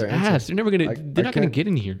Chivas you is another answer. ass. They're not gonna get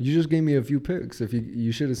in here. You just gave me a few picks. If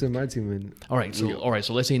you should have said my team in. All right,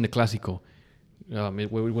 so let's say in the Clásico,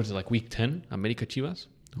 what is it, like week 10, America Chivas?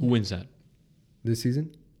 Who wins that? This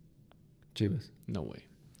season? Chivas. No way.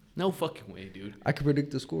 No fucking way, dude. I can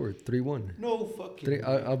predict the score 3-1. No fucking way.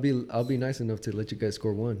 I'll be nice enough to let you guys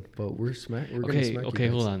score one, but we're gonna smack you guys.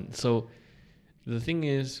 Hold on. So the thing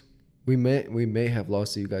is, we may have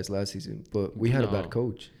lost to you guys last season, but we had a bad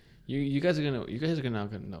coach. You guys are gonna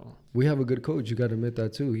know. We have a good coach. You got to admit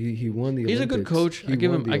that too. He won the Olympics. He's a good coach. I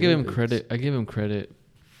give him credit.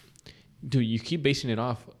 Dude, you keep basing it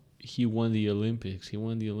off. He won the Olympics.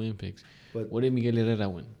 But what did Miguel Herrera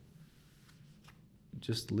win?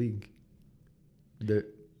 Just league.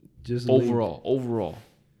 Overall,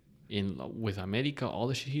 with America, all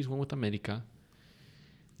the shit he's won with America.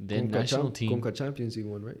 Then national team. Conca Champions he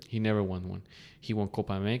won, right? He never won one. He won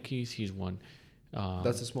Copa MX. He's won.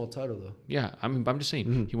 That's a small title, though. Yeah, I'm just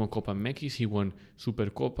saying. He won Copa MX. He won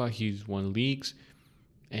Supercopa. He's won leagues,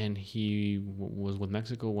 and he was with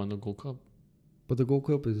Mexico. Won the Gold Cup. But the Gold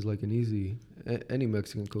Cup is like an easy. Any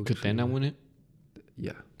Mexican coach could Tena win it?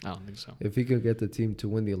 Yeah, I don't think so. If he could get the team to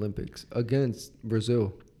win the Olympics against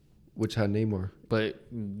Brazil, which had Neymar, but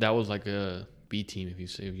that was like a B team if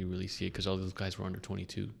you really see it, because all those guys were under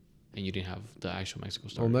 22. And you didn't have the actual Mexico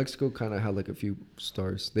stars. Well, Mexico kind of had like a few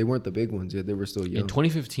stars. They weren't the big ones yet. They were still young. In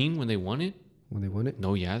 2015, when they won it?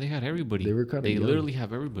 No, yeah, they had everybody. They were kind of young. They literally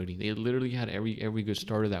have everybody. They literally had every good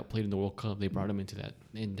starter that played in the World Cup. They brought them into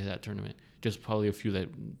that tournament. Just probably a few that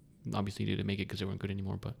obviously didn't make it because they weren't good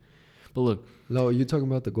anymore. But look. No, are you talking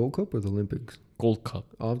about the Gold Cup or the Olympics? Gold Cup.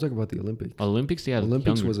 Oh, I'm talking about the Olympics. Olympics, they had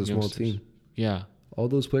Olympics was a small team. Yeah. All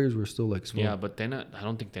those players were still like small. Yeah, but I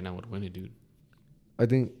don't think Tena would win it, dude. I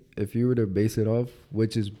think if you were to base it off,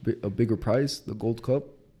 which is a bigger prize, the Gold Cup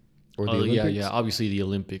or the Olympics? Yeah, obviously the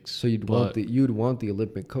Olympics. So you'd want the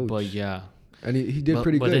Olympic coach. But yeah. And he did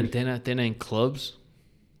pretty good. But then Tena in clubs?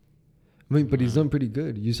 I mean, but he's done pretty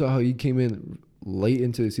good. You saw how he came in late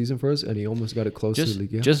into the season for us, and he almost got it close to the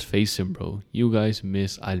league. Yeah? Just face him, bro. You guys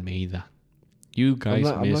miss Almeida. You guys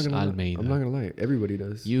miss Almeida. I'm not going to lie. Everybody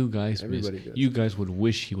does. You guys You guys would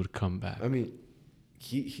wish he would come back. I mean,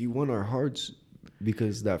 he won our hearts.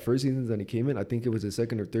 Because that first season that he came in, I think it was his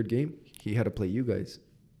second or third game, he had to play you guys,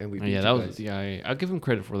 and we beat you guys. I'll give him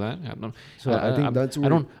credit for that. I think that's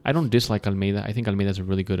where I don't dislike Almeida. I think Almeida's a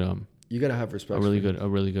really good you gotta have respect. A really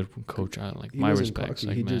good coach. I like my respects.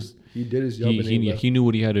 Like, he did his job. He knew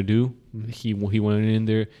what he had to do. Mm-hmm. He went in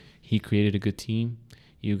there. He created a good team.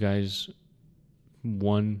 You guys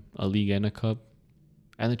won a league and a cup,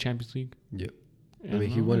 and the Champions League. Yeah, I mean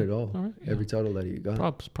he won it all. Right, every title that he got.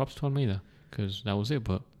 Props to Almeida. Because that was it.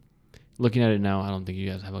 But looking at it now, I don't think you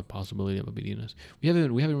guys have a possibility of beating us. We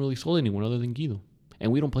haven't really sold anyone other than Guido,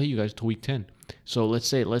 and we don't play you guys till week 10. So let's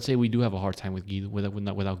say we do have a hard time with Guido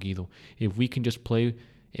without Guido. If we can just play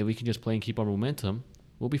and keep our momentum,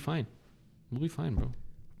 we'll be fine. We'll be fine, bro.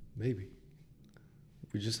 Maybe.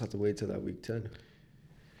 We just have to wait till that week 10.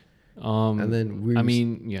 And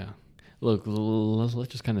then yeah. Look,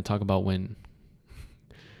 let's just kind of talk about when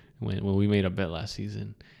we made a bet last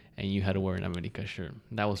season. And you had to wear an America shirt.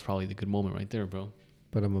 That was probably the good moment right there, bro.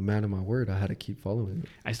 But I'm a man of my word. I had to keep following it.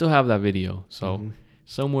 I still have that video. So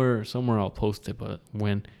somewhere I'll post it. But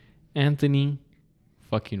when Anthony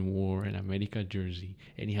fucking wore an America jersey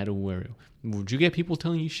and he had to wear it, would you get people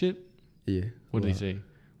telling you shit? Yeah. What did they say?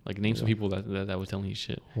 Like, name some people that was telling you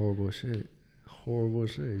shit. Horrible shit.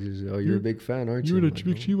 Just, oh, you're a big fan, aren't you? You're a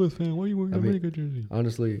big Chivas fan. Why are you wearing an America jersey?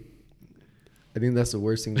 Honestly, I think that's the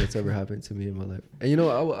worst thing that's ever happened to me in my life. And, you know,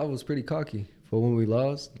 I was pretty cocky for when we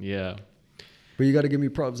lost. Yeah. But you got to give me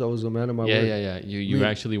props. I was a man of my word. Yeah. You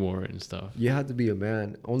actually wore it and stuff. You had to be a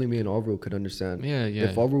man. Only me and Alvaro could understand. Yeah.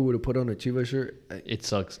 If Alvaro would have put on a Chivas shirt. It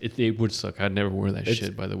sucks. It would suck. I'd never wear that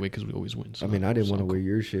shit, by the way, because we always win. So I mean, I didn't want to wear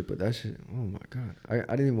your shit, but that shit, oh my God. I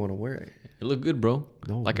didn't even want to wear it. It looked good, bro.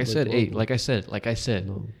 No, like I said.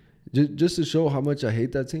 No. Just to show how much I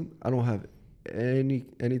hate that team, I don't have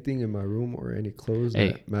anything in my room or any clothes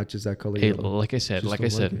that matches that color. Hey, like I said,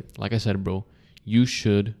 bro, you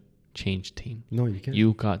should change team. No, you can't.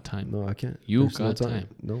 You got time. No, I can't. There's got time.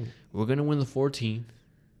 No. We're gonna win the 14th.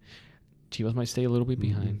 Chivas might stay a little bit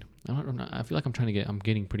behind. I feel like I'm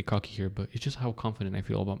getting pretty cocky here, but it's just how confident I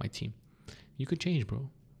feel about my team. You could change, bro.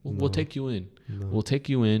 We'll take you in. No. We'll take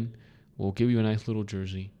you in. We'll give you a nice little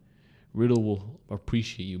jersey. Riddle will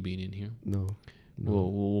appreciate you being in here. No.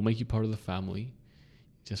 We'll make you part of the family.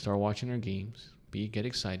 Just start watching our games. Get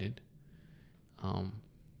excited. And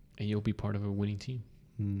you'll be part of a winning team.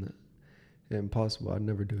 No. Impossible. I'd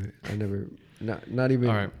never do it. I never. Not even.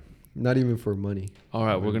 All right. Not even for money. All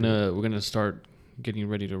right. We're gonna start getting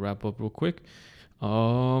ready to wrap up real quick.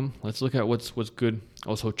 Let's look at what's good.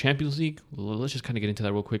 Also, Champions League. Let's just kind of get into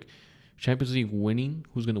that real quick. Champions League winning.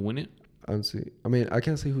 Who's gonna win it? Honestly, I mean, I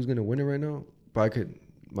can't say who's gonna win it right now, but I could.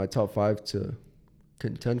 My top 5 to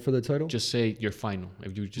contend for the title. Just say your final.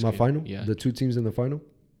 If you just final. Yeah. The 2 teams in the final.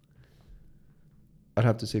 I'd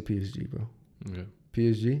have to say PSG, bro. Okay.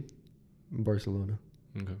 PSG, and Barcelona.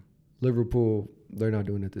 Okay. Liverpool, they're not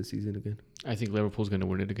doing it this season again. I think Liverpool's going to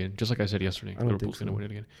win it again. Just like I said yesterday. I don't Liverpool's think so. going to win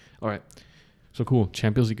it again. All right. So, cool.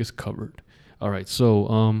 Champions League is covered. All right.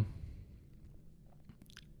 So,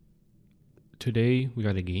 today we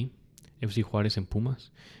got a game. FC Juarez and Pumas.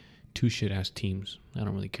 2 shit-ass teams I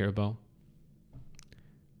don't really care about.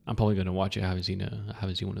 I'm probably going to watch it. I haven't seen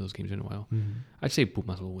one of those games in a while. Mm-hmm. I'd say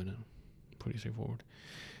Pumas will win it. Pretty straightforward.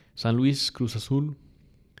 San Luis, Cruz Azul.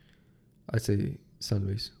 I'd say San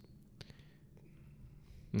Luis.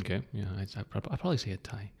 Okay, yeah, I'd probably say a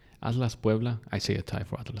tie. Atlas Puebla, I say a tie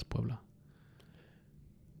for Atlas Puebla.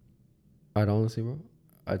 I'd honestly, bro,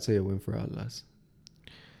 I'd say a win for Atlas.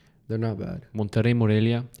 They're not bad. Monterrey,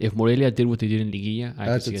 Morelia. If Morelia did what they did in Liguilla, I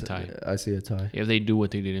could see a tie. I see a tie. If they do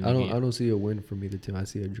what they did in Liguilla. I don't see a win from either team. I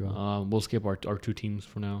see a draw. We'll skip our 2 teams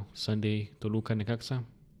for now. Sunday, Toluca, Necaxa.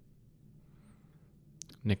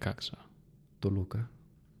 Toluca.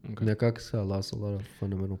 Okay. Necaxa lost a lot of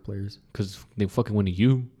fundamental players. Because they fucking went to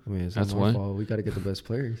you. I mean, it's That's not my why. fault. We got to get the best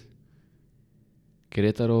players.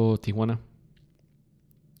 Querétaro, Tijuana.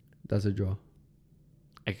 That's a draw.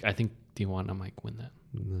 I think Tijuana might win that.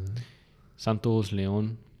 Nah. Santos,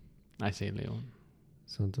 León. I say León.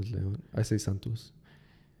 Santos, León. I say Santos.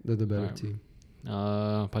 They're the better Alright. team.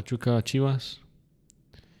 Pachuca, Chivas.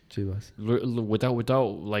 Chivas.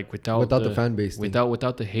 Without the fan base thing.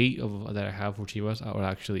 without the hate that I have for Chivas, I would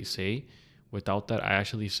actually say, without that, I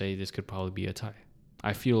actually say this could probably be a tie.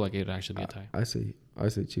 I feel like it would actually be a tie. I say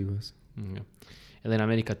Chivas. Okay. And then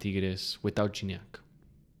America Tigres without Gignac.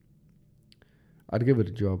 I'd give it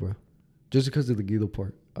a draw, bro. Just because of the Guido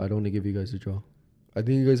part, I'd only give you guys a draw. I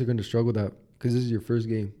think you guys are going to struggle that because this is your first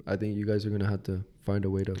game. I think you guys are going to have to find a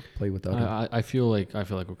way to play without him. I feel like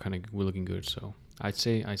we're looking good. So I'd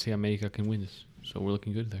say America can win this. So we're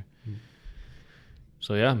looking good there.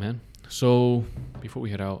 So yeah, man. So before we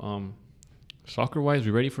head out, soccer wise,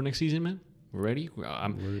 we ready for next season, man? We're ready.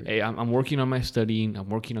 I'm working on my studying. I'm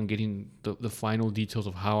working on getting the final details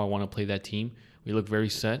of how I want to play that team. We look very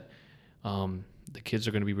set. The kids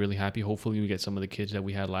are going to be really happy. Hopefully we get some of the kids that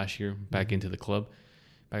we had last year back into the club,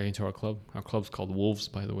 back into our club. Our club's called Wolves,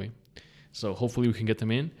 by the way. So hopefully we can get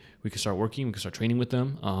them in. We can start working. We can start training with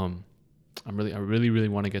them. I really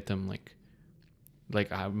want to get them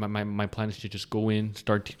my plan is to just go in,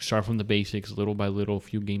 start from the basics, little by little, a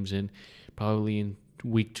few games in, probably in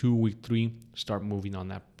week 2, week 3, start moving on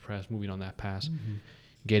that press, moving on that pass.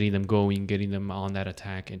 Getting them going, getting them on that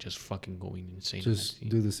attack, and just fucking going insane. Just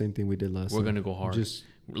do the same thing we did last time. We're going to go hard. Just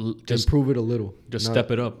improve it a little. Just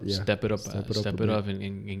step it up. Yeah, step it up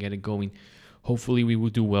and get it going. Hopefully we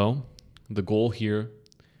will do well. The goal here,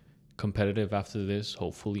 competitive after this.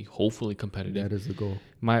 Hopefully competitive. That is the goal.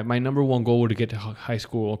 My number one goal would to get to high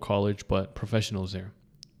school or college, but professionals there.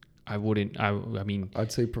 I mean,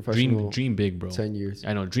 I'd say professional. Dream big, bro. 10 years.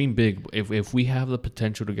 I know, dream big. If we have the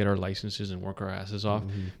potential to get our licenses and work our asses off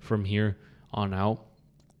from here on out,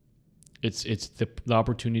 it's the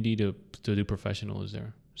opportunity to do professional is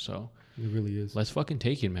there. So it really is. Let's fucking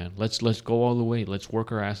take it, man. Let's go all the way. Let's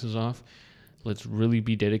work our asses off. Let's really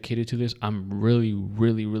be dedicated to this. I'm really,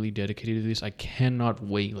 really, really dedicated to this. I cannot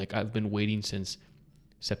wait. Like, I've been waiting since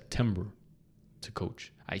September to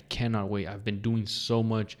coach. I cannot wait. I've been doing so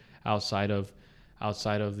much outside of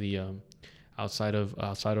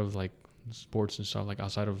like sports and stuff, like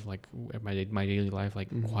outside of like my daily life, like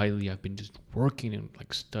quietly I've been just working and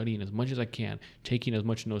like studying as much as I can, taking as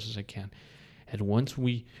much notes as I can. And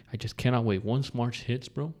I just cannot wait. Once March hits,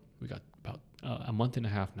 bro, we got about a month and a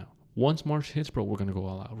half now. Once March hits, bro, we're gonna go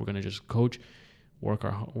all out. We're gonna just coach, work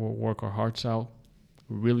our hearts out,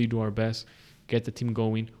 really do our best, get the team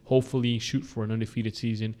going. Hopefully, shoot for an undefeated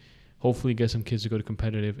season. Hopefully, get some kids to go to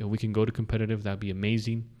competitive. If we can go to competitive, that'd be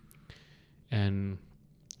amazing. And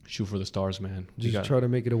shoot for the stars, man. Just try to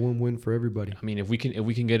make it a win-win for everybody. I mean, if we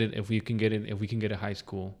can get a high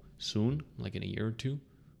school soon, like in a year or two,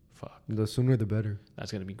 fuck. The sooner the better.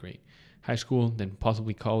 That's gonna be great. High school, then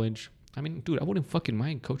possibly college. I mean, dude, I wouldn't fucking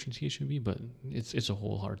mind coaching CSUB, but it's a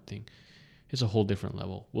whole hard thing. It's a whole different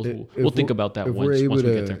level. We'll think about that once we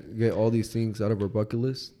get there. Get all these things out of our bucket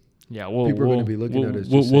list. Yeah, people are going to be looking at us.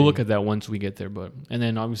 We'll look at that once we get there, and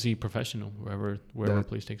then obviously professional, wherever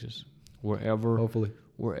place takes us, hopefully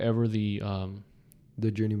wherever the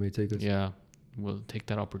journey may take us. Yeah, we'll take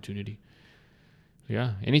that opportunity.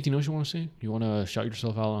 Yeah. Anything else you want to say? You want to shout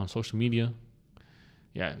yourself out on social media?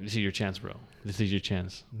 Yeah, this is your chance, bro. This is your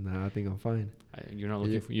chance. Nah, I think I'm fine. You're not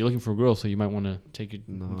looking for. You're looking for a girl, so you might want to take your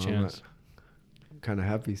chance. I'm kind of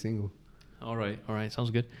happy single. All right.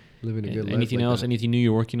 Sounds good. Living a good life. Anything else? Anything new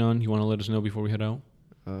you're working on? You want to let us know before we head out?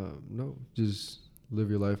 No, just live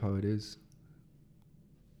your life how it is.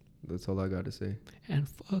 That's all I got to say. And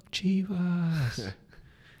fuck Chivas.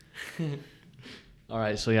 All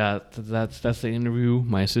right, so yeah, that's the interview.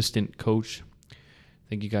 My assistant coach.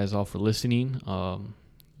 Thank you guys all for listening.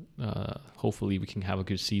 Hopefully we can have a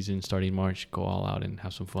good season starting March. Go all out and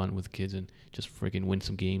have some fun with the kids and just freaking win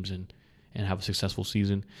some games and have a successful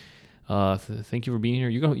season. Thank you for being here.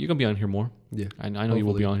 You're gonna be on here more. Yeah, I know hopefully. You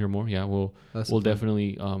will be on here more. Yeah, we'll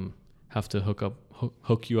definitely have to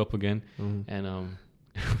hook you up again and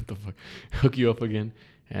what the fuck, hook you up again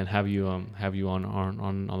and have you on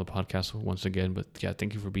the podcast once again. But yeah,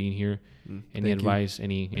 thank you for being here. Any advice?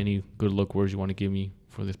 Any good luck words you want to give me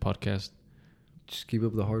for this podcast? Just keep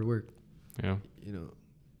up the hard work. Yeah,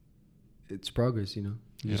 it's progress. You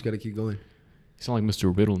just got to keep going. You sound like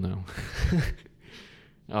Mr. Riddle now.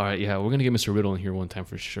 All right, yeah, we're gonna get Mr. Riddle in here one time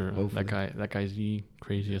for sure. Hopefully. That guy's the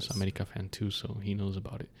craziest America fan too, so he knows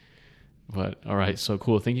about it. But all right, so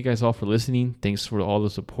cool. Thank you guys all for listening. Thanks for all the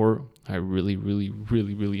support. I really, really,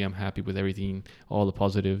 really, really am happy with everything, all the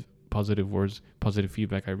positive words, positive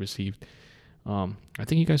feedback I received. I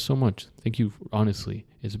thank you guys so much. Thank you, honestly.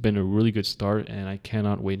 It's been a really good start, and I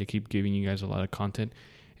cannot wait to keep giving you guys a lot of content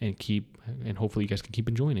and hopefully you guys can keep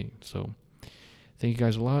enjoying it. So thank you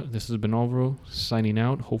guys a lot. This has been Alvaro signing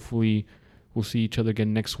out. Hopefully we'll see each other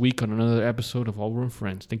again next week on another episode of Alvaro and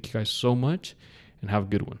Friends. Thank you guys so much, and have a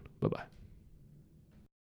good one. Bye-bye.